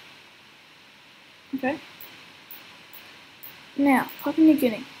 Okay. Now, Papua New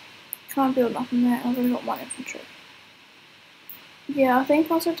Guinea. Can't build nothing there, I've only got 1 infantry. Yeah, I think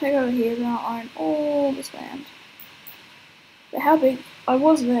once I take over here, then I'll own all this land. But how big? I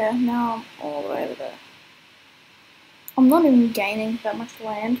was there, now I'm all the way over there. I'm not even gaining that much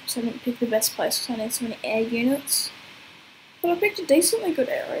land because I didn't pick the best place because I need so many air units. But I picked a decently good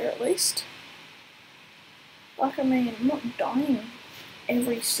area at least. Like, I mean, I'm not dying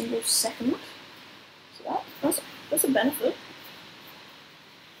every single second. So that's a benefit.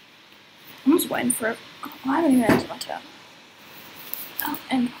 I'm just waiting for it. Oh, I haven't even ended my turn. I'll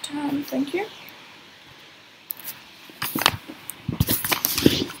end my turn, thank you.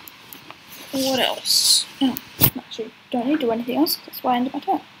 What else? Oh, actually, don't need to do anything else. That's why I ended my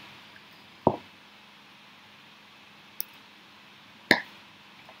turn.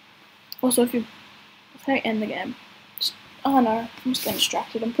 Also, if I end the game, I don't know, I'm just getting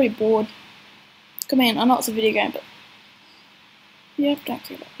distracted. I'm pretty bored. Come in, I know it's a video game, but yep, don't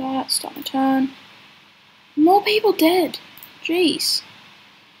care about that. Start my turn. More people dead. Jeez.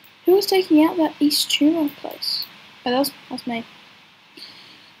 Who was taking out that East Timor place? Oh, that's me.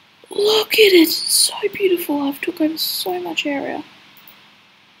 Look at it! It's so beautiful. I've took over so much area.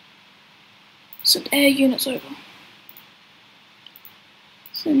 Send air units over.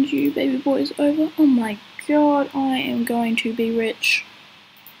 Send you baby boys over. Oh my god, I am going to be rich.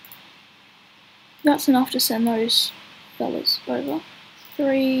 That's enough to send those fellas over.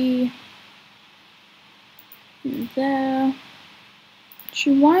 3 in there.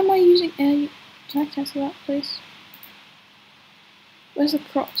 Actually, why am I using air? Can I cancel that, please? Where's the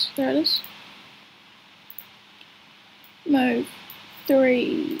cross? There it is. Move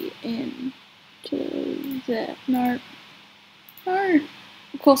 3 into there. No. No.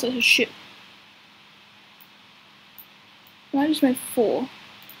 Of course, there's a ship. I just made 4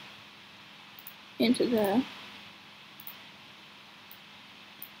 into there.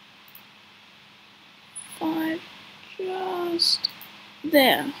 5, just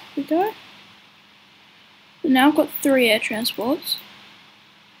there we go. So now I've got 3 air transports.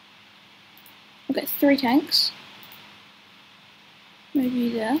 I've got 3 tanks. Maybe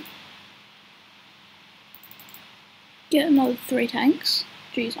there. Get another 3 tanks.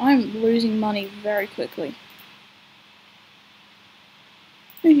 Jeez, I'm losing money very quickly.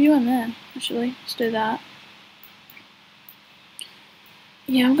 Move you in there, actually. Let's do that.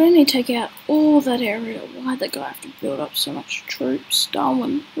 Yeah, I'm going to need to take out all that area. Why'd that guy have to build up so much troops?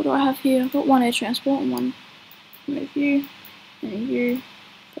 Darwin. What do I have here? I've got 1 air transport and 1. Move you. And you.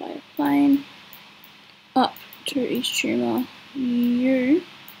 Fly a plane. Up to East Timor. You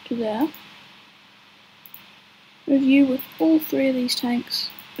to there. Move you with all 3 of these tanks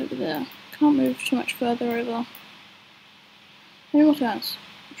over there. Can't move too much further over. How many more turns?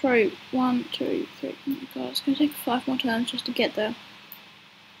 Probably 1, 2, 3. Oh my god, it's going to take 5 more turns just to get there.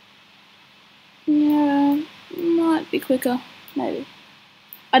 Yeah, might be quicker, maybe.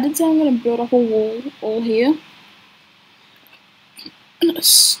 I did say I'm going to build up a wall all here. And I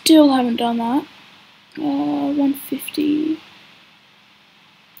still haven't done that. 150.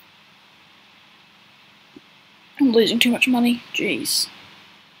 I'm losing too much money, jeez.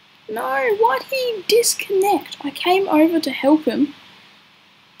 No, why did he disconnect? I came over to help him.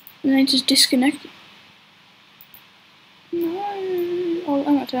 And then he just disconnected. No. Oh,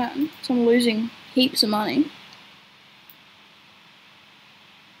 I'm my turn. So I'm losing heaps of money.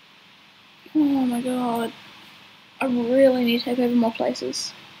 Oh my god. I really need to take over more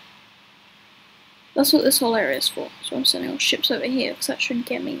places. That's what this whole area is for. So I'm sending all ships over here because that should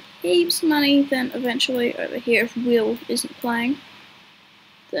get me heaps of money. Then eventually over here, if Will isn't playing,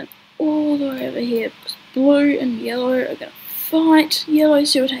 then all the way over here, because blue and yellow are going to fight. Yellow's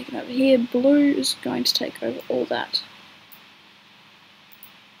still taking over here. Blue is going to take over all that.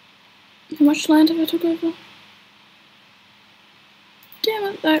 How much land have I took over? Damn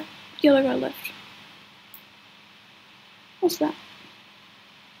it, that yellow guy left. What's that?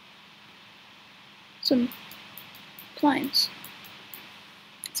 Some planes.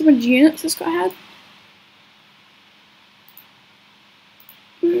 See how many units this guy had?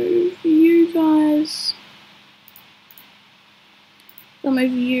 Move you guys. They'll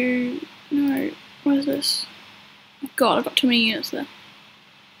move you. No, what is this? Oh god, I've got too many units there.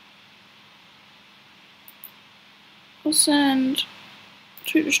 I'll send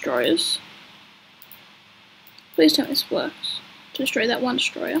 2 destroyers. Please tell me this works. To destroy that one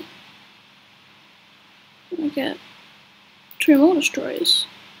destroyer. I get 2 more destroyers.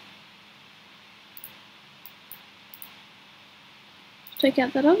 Take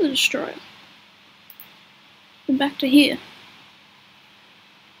out that other destroyer. And back to here.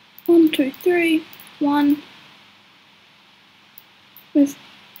 1, 2, 3, 1. Move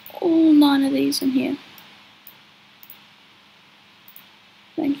all 9 of these in here.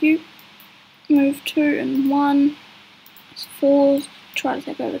 Thank you. Move 2 and 1. That's 4. Try to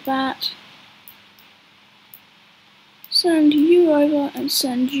take over that. Send you over and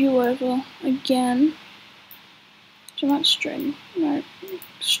send you over again. So I might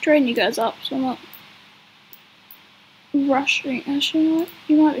straighten you guys up so I'm not rushing. Actually, you know what?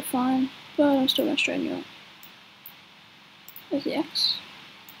 You might be fine, but I'm still going to straighten you up. There's the X.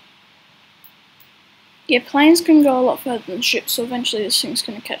 Yeah, planes can go a lot further than ships, so eventually this thing's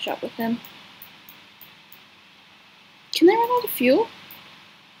going to catch up with them. Can they run out of fuel?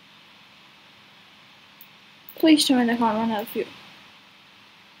 Please tell me they can't run out of fuel.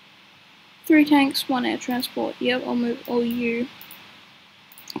 3 tanks, 1 air transport. Yep, I'll move all you.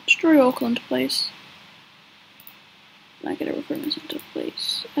 Destroy Auckland, please. Can I get a recruitment center,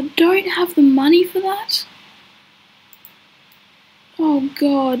 please? I don't have the money for that. Oh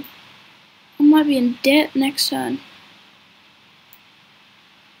god. I might be in debt next turn.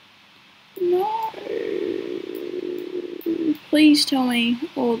 No. Please tell me,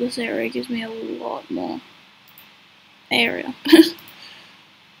 oh, this area gives me a lot more area.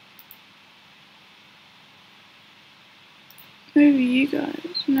 Over you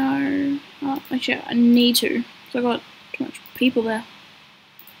guys. No. Oh, actually, I need to. So I got too much people there.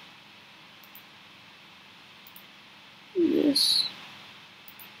 This.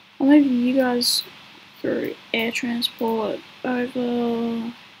 I'll move you guys through air transport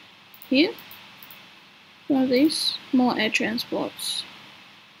over here. One of these. More air transports.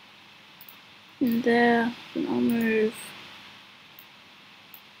 In there. Then I'll move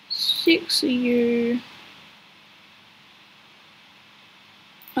 6 of you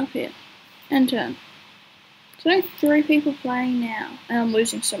up here. And turn. So I have 3 people playing now, and I'm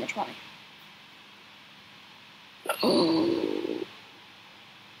losing so much money. Oh.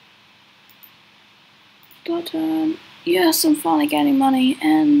 Start turn. Yes, I'm finally gaining money,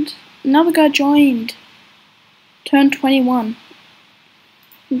 and another guy joined. Turn 21.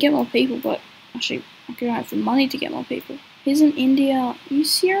 I can get more people, but actually, I don't have the money to get more people. He's in India. Are you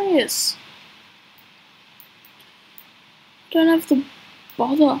serious? Don't have the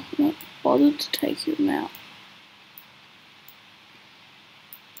bother. I'm not bothered to take him out.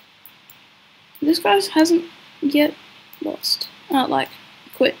 This guy hasn't yet lost.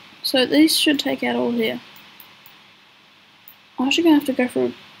 Quit. So these should take out all here. I'm actually going to have to go for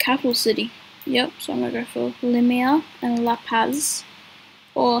a capital city. Yep, so I'm going to go for Limia and La Paz.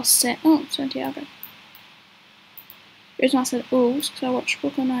 Or Santiago. The reason I said is because I watched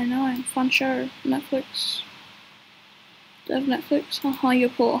Brooklyn 99. Fun show. Netflix. Do you have Netflix? Haha, you're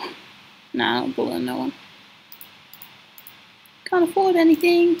poor. Nah, I'm not bullying no one. Can't afford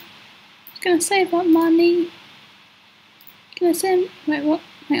anything. I was gonna save up money. Can I send? Wait, what?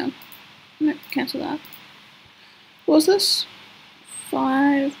 Hang on. No, cancel that. What was this?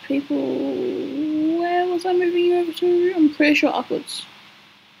 5 people. Where was I moving you over to? I'm pretty sure upwards.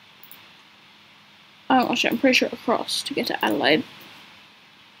 Oh, actually, I'm pretty sure across to get to Adelaide.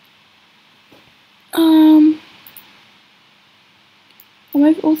 I'll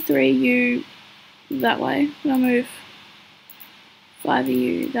move all 3 of you that way. Then I'll move 5 of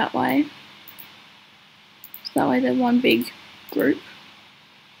you that way. So that way they're one big group.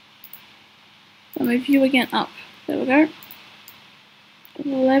 I'll move you again up. There we go.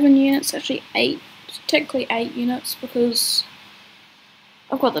 11 units, actually 8. Technically 8 units because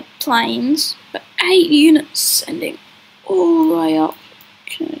I've got the planes, but 8 units sending all the way up.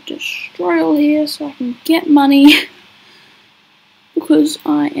 Gonna destroy all here so I can get money because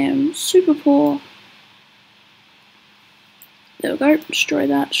I am super poor. There we go, destroy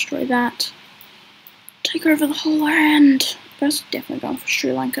that, destroy that. Take over the whole land. That's definitely going for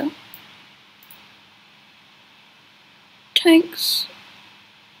Sri Lanka. Tanks.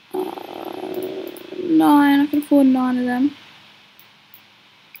 9, I can afford 9 of them.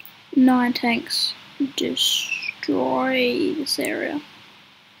 9 tanks. Destroy this area.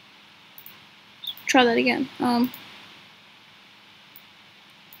 Try that again.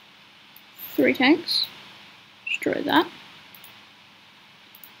 3 tanks. Destroy that.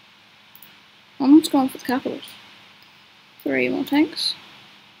 I'm just going for the capitals. 3 more tanks.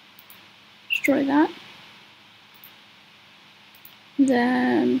 Destroy that.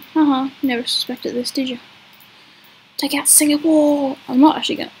 Then, never suspected this, did you? Take out Singapore! I'm not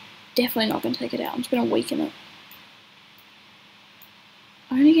actually gonna, definitely not gonna take it out. I'm just gonna weaken it.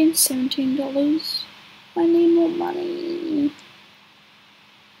 I only gained $17. I need more money.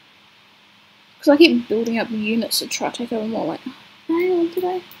 Because I keep building up units to try to take over more. Like, hang on, did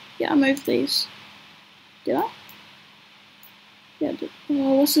I? Yeah, I moved these. Did I? Yeah, I did.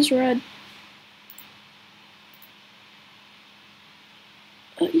 Oh, what's this red?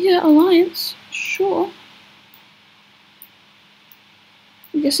 Yeah, alliance. Sure.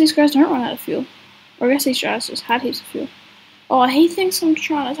 I guess these guys don't run out of fuel. Or I guess these guys just had heaps of fuel. Oh, he thinks I'm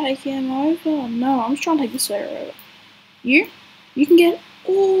trying to take him over. No, I'm just trying to take this area over. You can get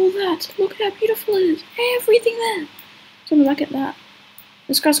all that. Look how beautiful it is. Everything there. So I'm back at that.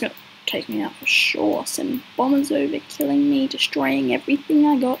 This guy's gonna take me out for sure. Sending bombers over, killing me, destroying everything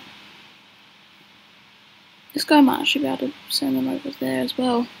I got. This guy might actually be able to send them over there as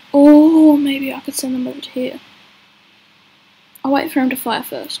well. Or maybe I could send them over to here. I'll wait for him to fire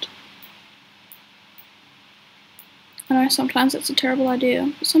first. I know sometimes it's a terrible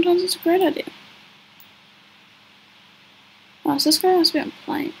idea, but sometimes it's a great idea. Oh, so this guy must be on a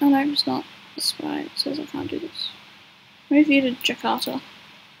plane. Oh no, it's not. This guy says I can't do this. Move you to Jakarta,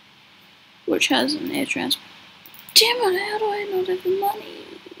 which has an air transport. Damn it, how do I not have the money?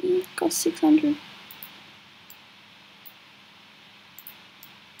 It cost 600.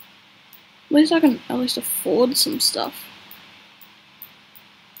 At least I can at least afford some stuff.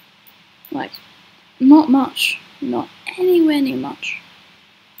 Like, not much. Not anywhere near much.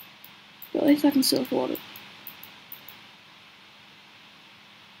 But at least I can still afford it.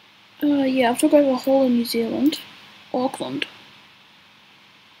 Yeah, I've took over the whole of New Zealand. Auckland.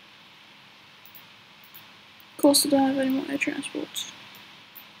 Of course I don't have any more air transports.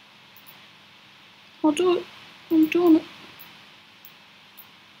 I'll do it. I'm doing it.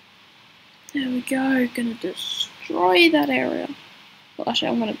 There we go. Gonna destroy that area. Well, actually,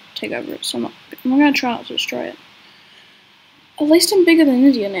 I'm gonna take over it, so I'm gonna try not to destroy it. At least I'm bigger than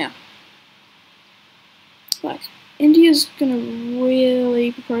India now. Like, India's gonna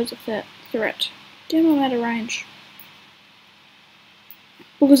really propose a threat. Damn, I'm out of range.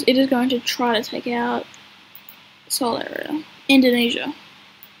 Because it is going to try to take out this whole area. Indonesia.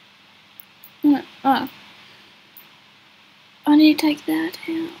 I need to take that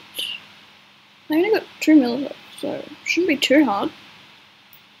out. I only got 2 military, so it shouldn't be too hard.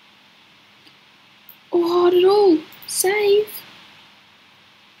 Oh, hard at all. Save.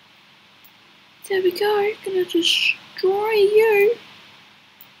 There we go. Gonna destroy you.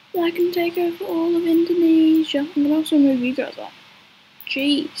 So I can take over all of Indonesia. I'm gonna also move you guys up.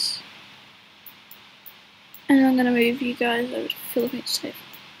 Jeez. And I'm gonna move you guys over to Philippines too.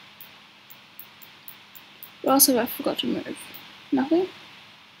 What else have I forgot to move? Nothing?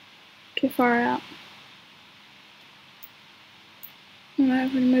 Too far out. I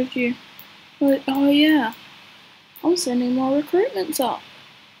haven't moved you. Oh yeah. I'm sending more recruitments up.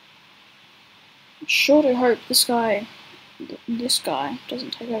 I sure do hope this guy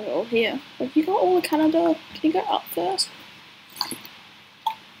doesn't take over all here. Have you got all of Canada? Can you go up first?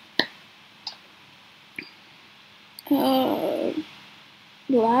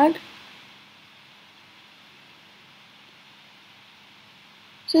 Lag. It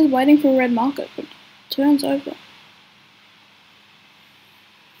says waiting for a red market, but turn's over.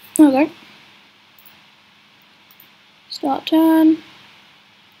 Okay. Start turn.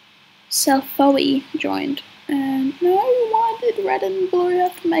 Selfoe joined. And no, why did red and blue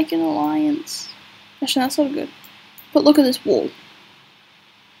have to make an alliance? Actually, that's not good. But look at this wall.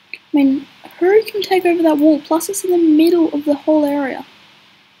 I mean, who can take over that wall? Plus, it's in the middle of the whole area.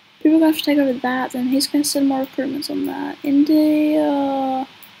 People are going to have to take over that, then he's going to send more recruitments on that. India.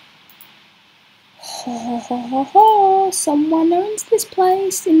 Ho ho ho ho! Someone owns this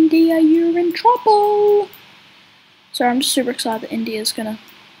place. India, you're in trouble. So I'm just super excited that India's gonna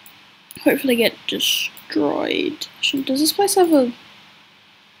hopefully get destroyed. Does this place have a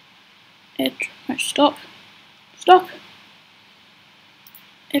air? No, stop! Stop!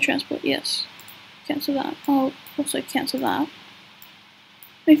 Air transport, yes. Cancel that. I'll also cancel that.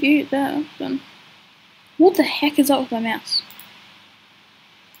 If you hit that, then what the heck is up with my mouse?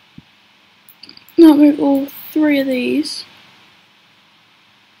 Now move all 3 of these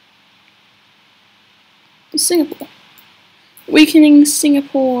to Singapore. Weakening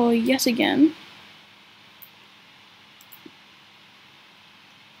Singapore yet again.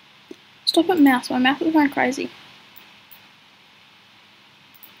 Stop it, mouse. My mouse is going crazy.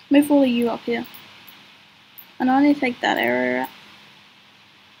 Move all of you up here. And I need to take that area out.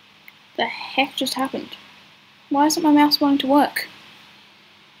 The heck just happened? Why isn't my mouse wanting to work?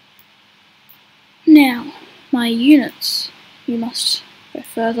 Now, my units. You must go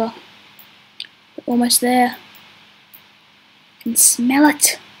further. We're almost there. I can smell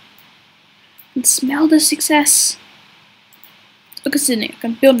it. I can smell the success. Look at Sydney. I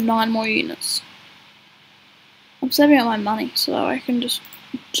can build 9 more units. I'm saving up my money so I can just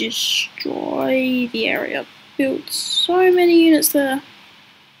destroy the area. Build so many units there.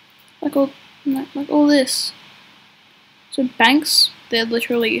 Like all this. So banks, they're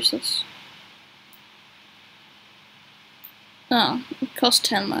literally useless. Oh, it costs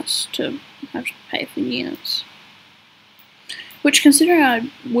 10 less to have to pay for units. Which, considering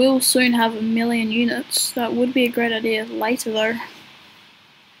I will soon have 1 million units, that would be a great idea later though.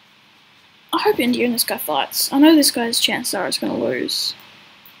 I hope India and this guy fights. I know this guy's chances are it's going to lose.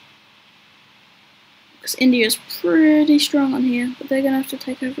 Because India's pretty strong on here, but they're going to have to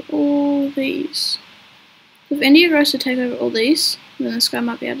take over all these. If India goes to take over all these, then this guy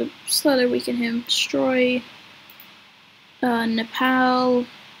might be able to slowly weaken him, destroy Nepal,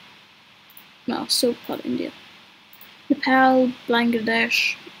 no, still part of India. Nepal,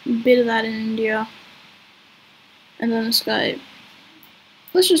 Bangladesh, a bit of that in India, and then this guy,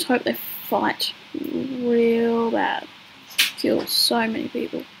 let's just hope they fight real bad, kill so many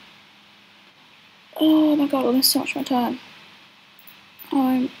people. Oh my god, I missed so much of my time.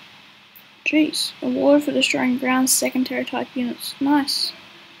 Jeez, award for destroying ground secondary type units, nice.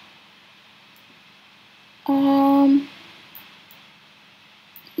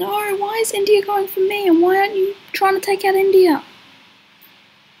 No, why is India going for me, and why aren't you trying to take out India?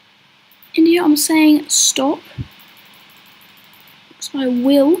 India, I'm saying stop. Because I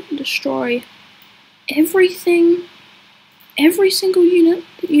will destroy everything, every single unit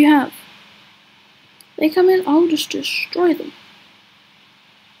that you have. They come in, I'll just destroy them.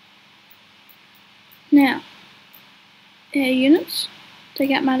 Now, air units,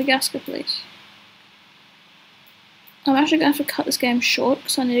 take out Madagascar, please. I'm actually going to have to cut this game short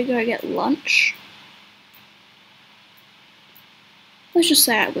because I need to go get lunch. Let's just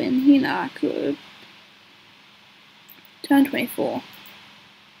say I win. You know I could. Turn 24.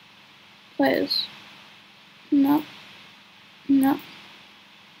 Players. No. No.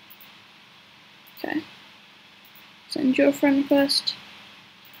 Okay. Send your friend request.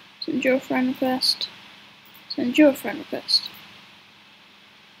 Send your friend request. Send your friend request.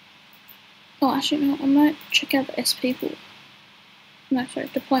 Oh, actually, no, I might check out the SP pool. No, sorry,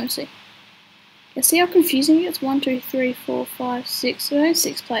 diplomacy. Yeah, see how confusing it gets? 1, 2, 3, 4, 5, 6. There's only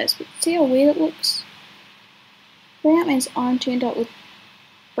 6 players, but see how weird it looks? Then that means I'm tuned up with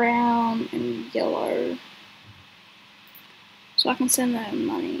brown and yellow. So I can send them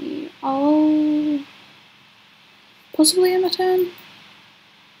money. Oh, possibly in my turn.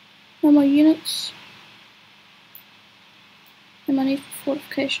 No more units. No money for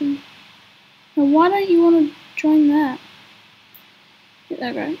fortification. Now, why don't you want to join that? Yeah, there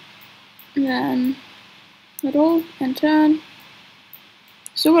we go. And then, at all, and turn.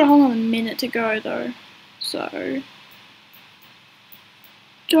 Still got a whole other minute to go though, so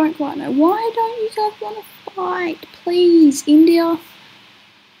don't quite know. Why don't you guys want to fight? Please, India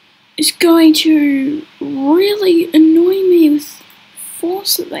is going to really annoy me with the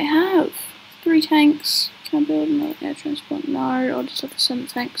force that they have. 3 tanks. Can I build another air transport? No, I'll just have to send the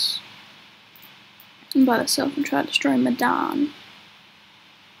tanks and by themselves and try to destroy Medan.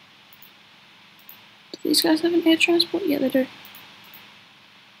 Do these guys have an air transport? Yeah, they do.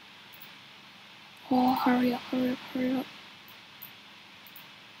 Oh, hurry up, hurry up, hurry up.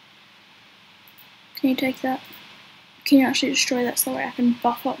 Can you take that? Can you actually destroy that so that way I can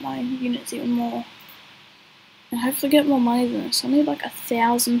buff up my units even more? And hopefully get more money than this. I need like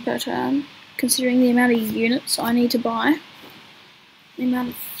 1,000 per turn, considering the amount of units I need to buy. the amount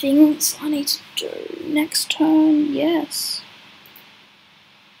of things I need to do next turn. Yes.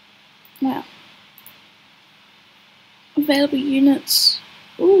 Wow. Available units.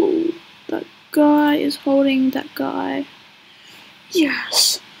 Ooh, that guy is holding that guy.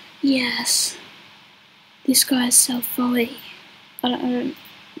 Yes. Yes. This guy is so fully. I don't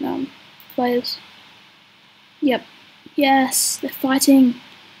know. Players. Yep. Yes, they're fighting.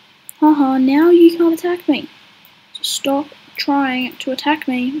 Haha, now you can't attack me. So stop trying to attack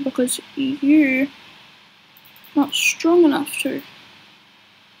me because you're not strong enough to.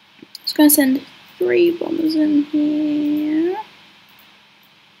 Just gonna send 3 bombers in here.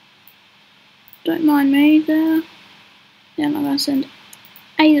 Don't mind me there. Then I'm gonna send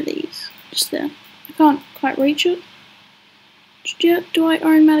 8 of these. Just there. I can't quite reach it. Just yet. Do I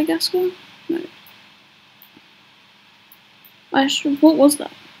own Madagascar? No. What was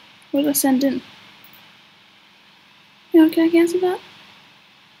that? What did I send in? Yeah, can I cancel that?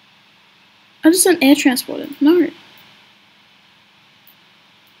 I just sent air transport in. No.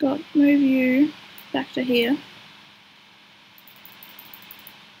 God, move you back to here.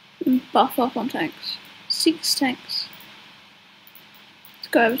 And buff up on tanks. 6 tanks. Let's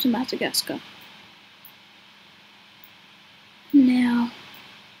go over to Madagascar. Now.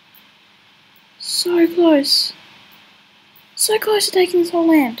 So close. So close to taking this whole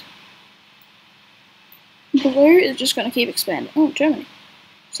land. Blue is just going to keep expanding. Oh, Germany.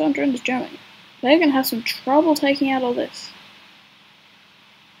 Southern Germany is Germany. They're going to have some trouble taking out all this.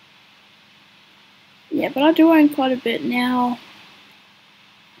 Yeah, but I do own quite a bit now.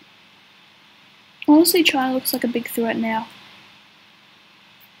 Honestly, China looks like a big threat now.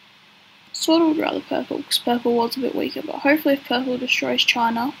 Sort of would rather purple, because purple was a bit weaker, but hopefully if purple destroys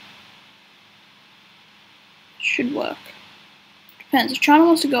China, it should work. Depends. If China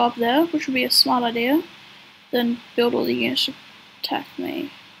wants to go up there, which would be a smart idea, then build all the units to attack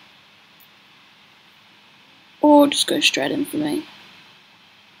me. Or just go straight in for me.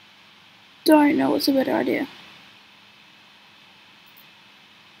 Don't know what's a better idea.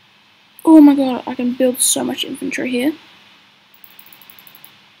 Oh my god, I can build so much infantry here.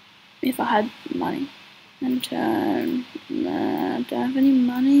 If I had money. And turn. Nah, don't have any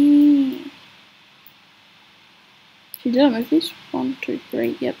money. Did I move these? 1, 2,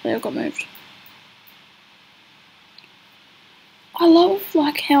 3. Yep, they all got moved. I love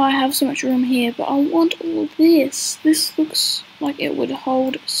like how I have so much room here, but I want all this. This looks like it would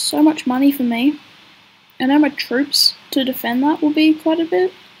hold so much money for me. I know my troops to defend that will be quite a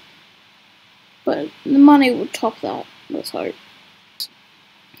bit, but the money will top that. Let's hope.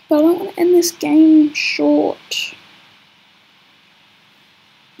 But I don't want to end this game short.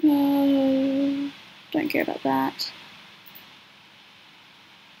 Don't care about that.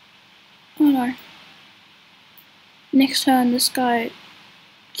 Oh no. Next turn, this guy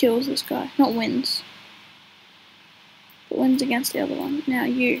kills this guy. Not wins. But wins against the other one. Now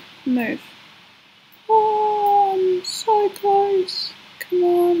you, move. Oh, I'm so close. Come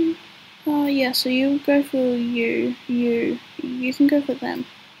on. Oh yeah, so you go for you. You can go for them.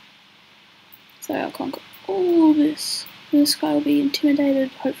 So I'll conquer all this. This guy will be intimidated,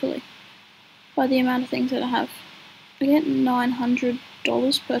 hopefully, by the amount of things that I have. I get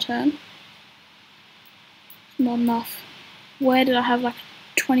 $900 per turn. Not enough. Where did I have like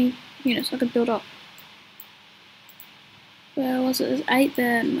 20 units I could build up? Where was it? There's 8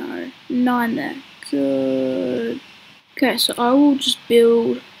 there? No. 9 there. Good. Okay, so I will just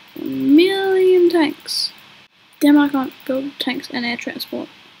build 1,000,000 tanks. Damn, I can't build tanks and air transport.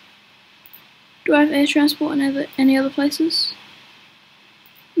 Do I have air transport in any other places?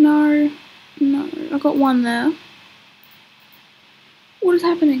 No. No. I got 1 there. What is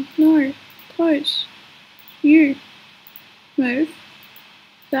happening? No. Close. You. Move.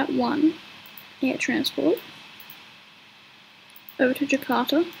 That 1. Air transport. Over to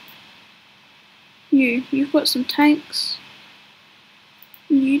Jakarta. You've got some tanks.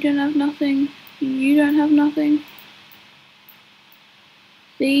 You don't have nothing. You don't have nothing.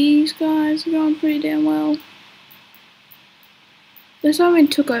 These guys are going pretty damn well. This time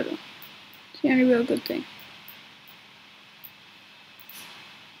took over. It's the only real good thing.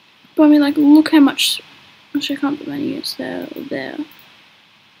 But I mean, like, look how much. Actually, I can't put many units there or there.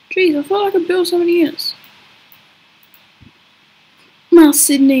 Jeez, I thought I could build so many units. Now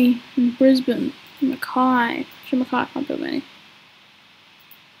Sydney and Brisbane, Mackay. Actually, Mackay can't build many.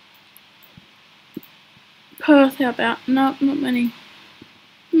 Perth, how about? No, not many.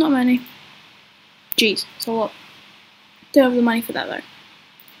 Not many. Jeez, it's a lot. Don't have the money for that though.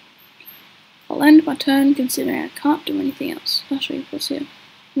 I'll end my turn considering I can't do anything else. Actually, what's here?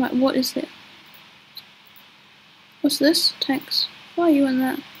 Right, what is there? What's this? Tanks. Why are you in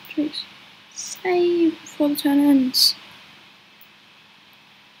that? Jeez. Save before the turn ends.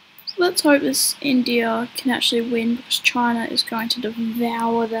 So let's hope this India can actually win because China is going to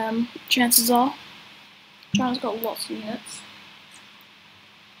devour them. Chances are. China's got lots of units.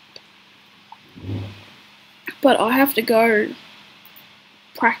 But I have to go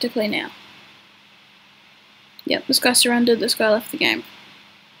practically now. Yep, this guy surrendered, this guy left the game.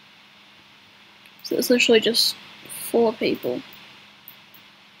 So it's literally just 4 people.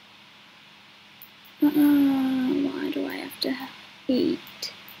 Why do I have to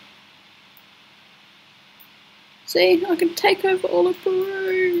eat? See, I can take over all of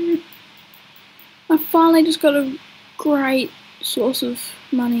Peru. I finally just got a great source of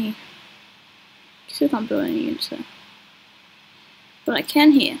money. Still can't build any units there. But I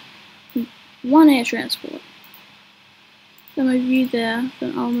can here. 1 air transport. Then move you there,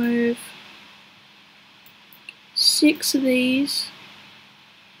 then I'll move 6 of these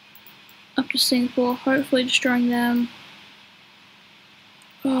up to Singapore, hopefully destroying them.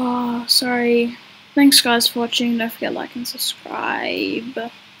 Oh, sorry. Thanks guys for watching, don't forget to like and subscribe.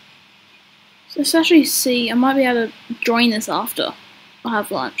 So let's actually see, I might be able to join this after I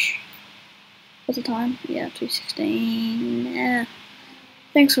have lunch. What's the time? Yeah, 2:16. Yeah.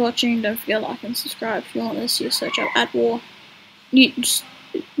 Thanks for watching, don't forget to like and subscribe. If you want this, you search up At War. You just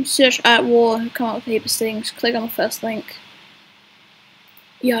search At War, come up with a heap of things, click on the first link.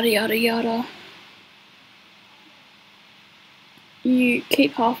 Yada yada yada. You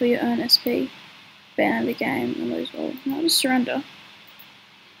keep half of your own SP, ban the game, and lose all. Not just surrender.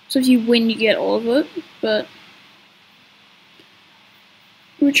 So if you win, you get all of it, but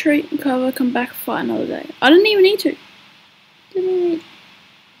retreat and cover, come back, fight another day. I didn't even need to. Didn't even need.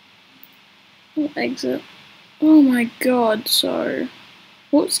 I'll exit. Oh my god, so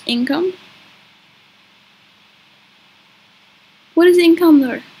what's income? What is income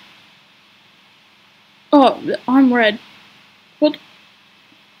though? Oh, I'm red. What?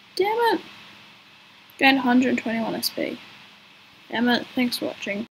 Damn it. Gained 121 SP. Damn it, thanks for watching.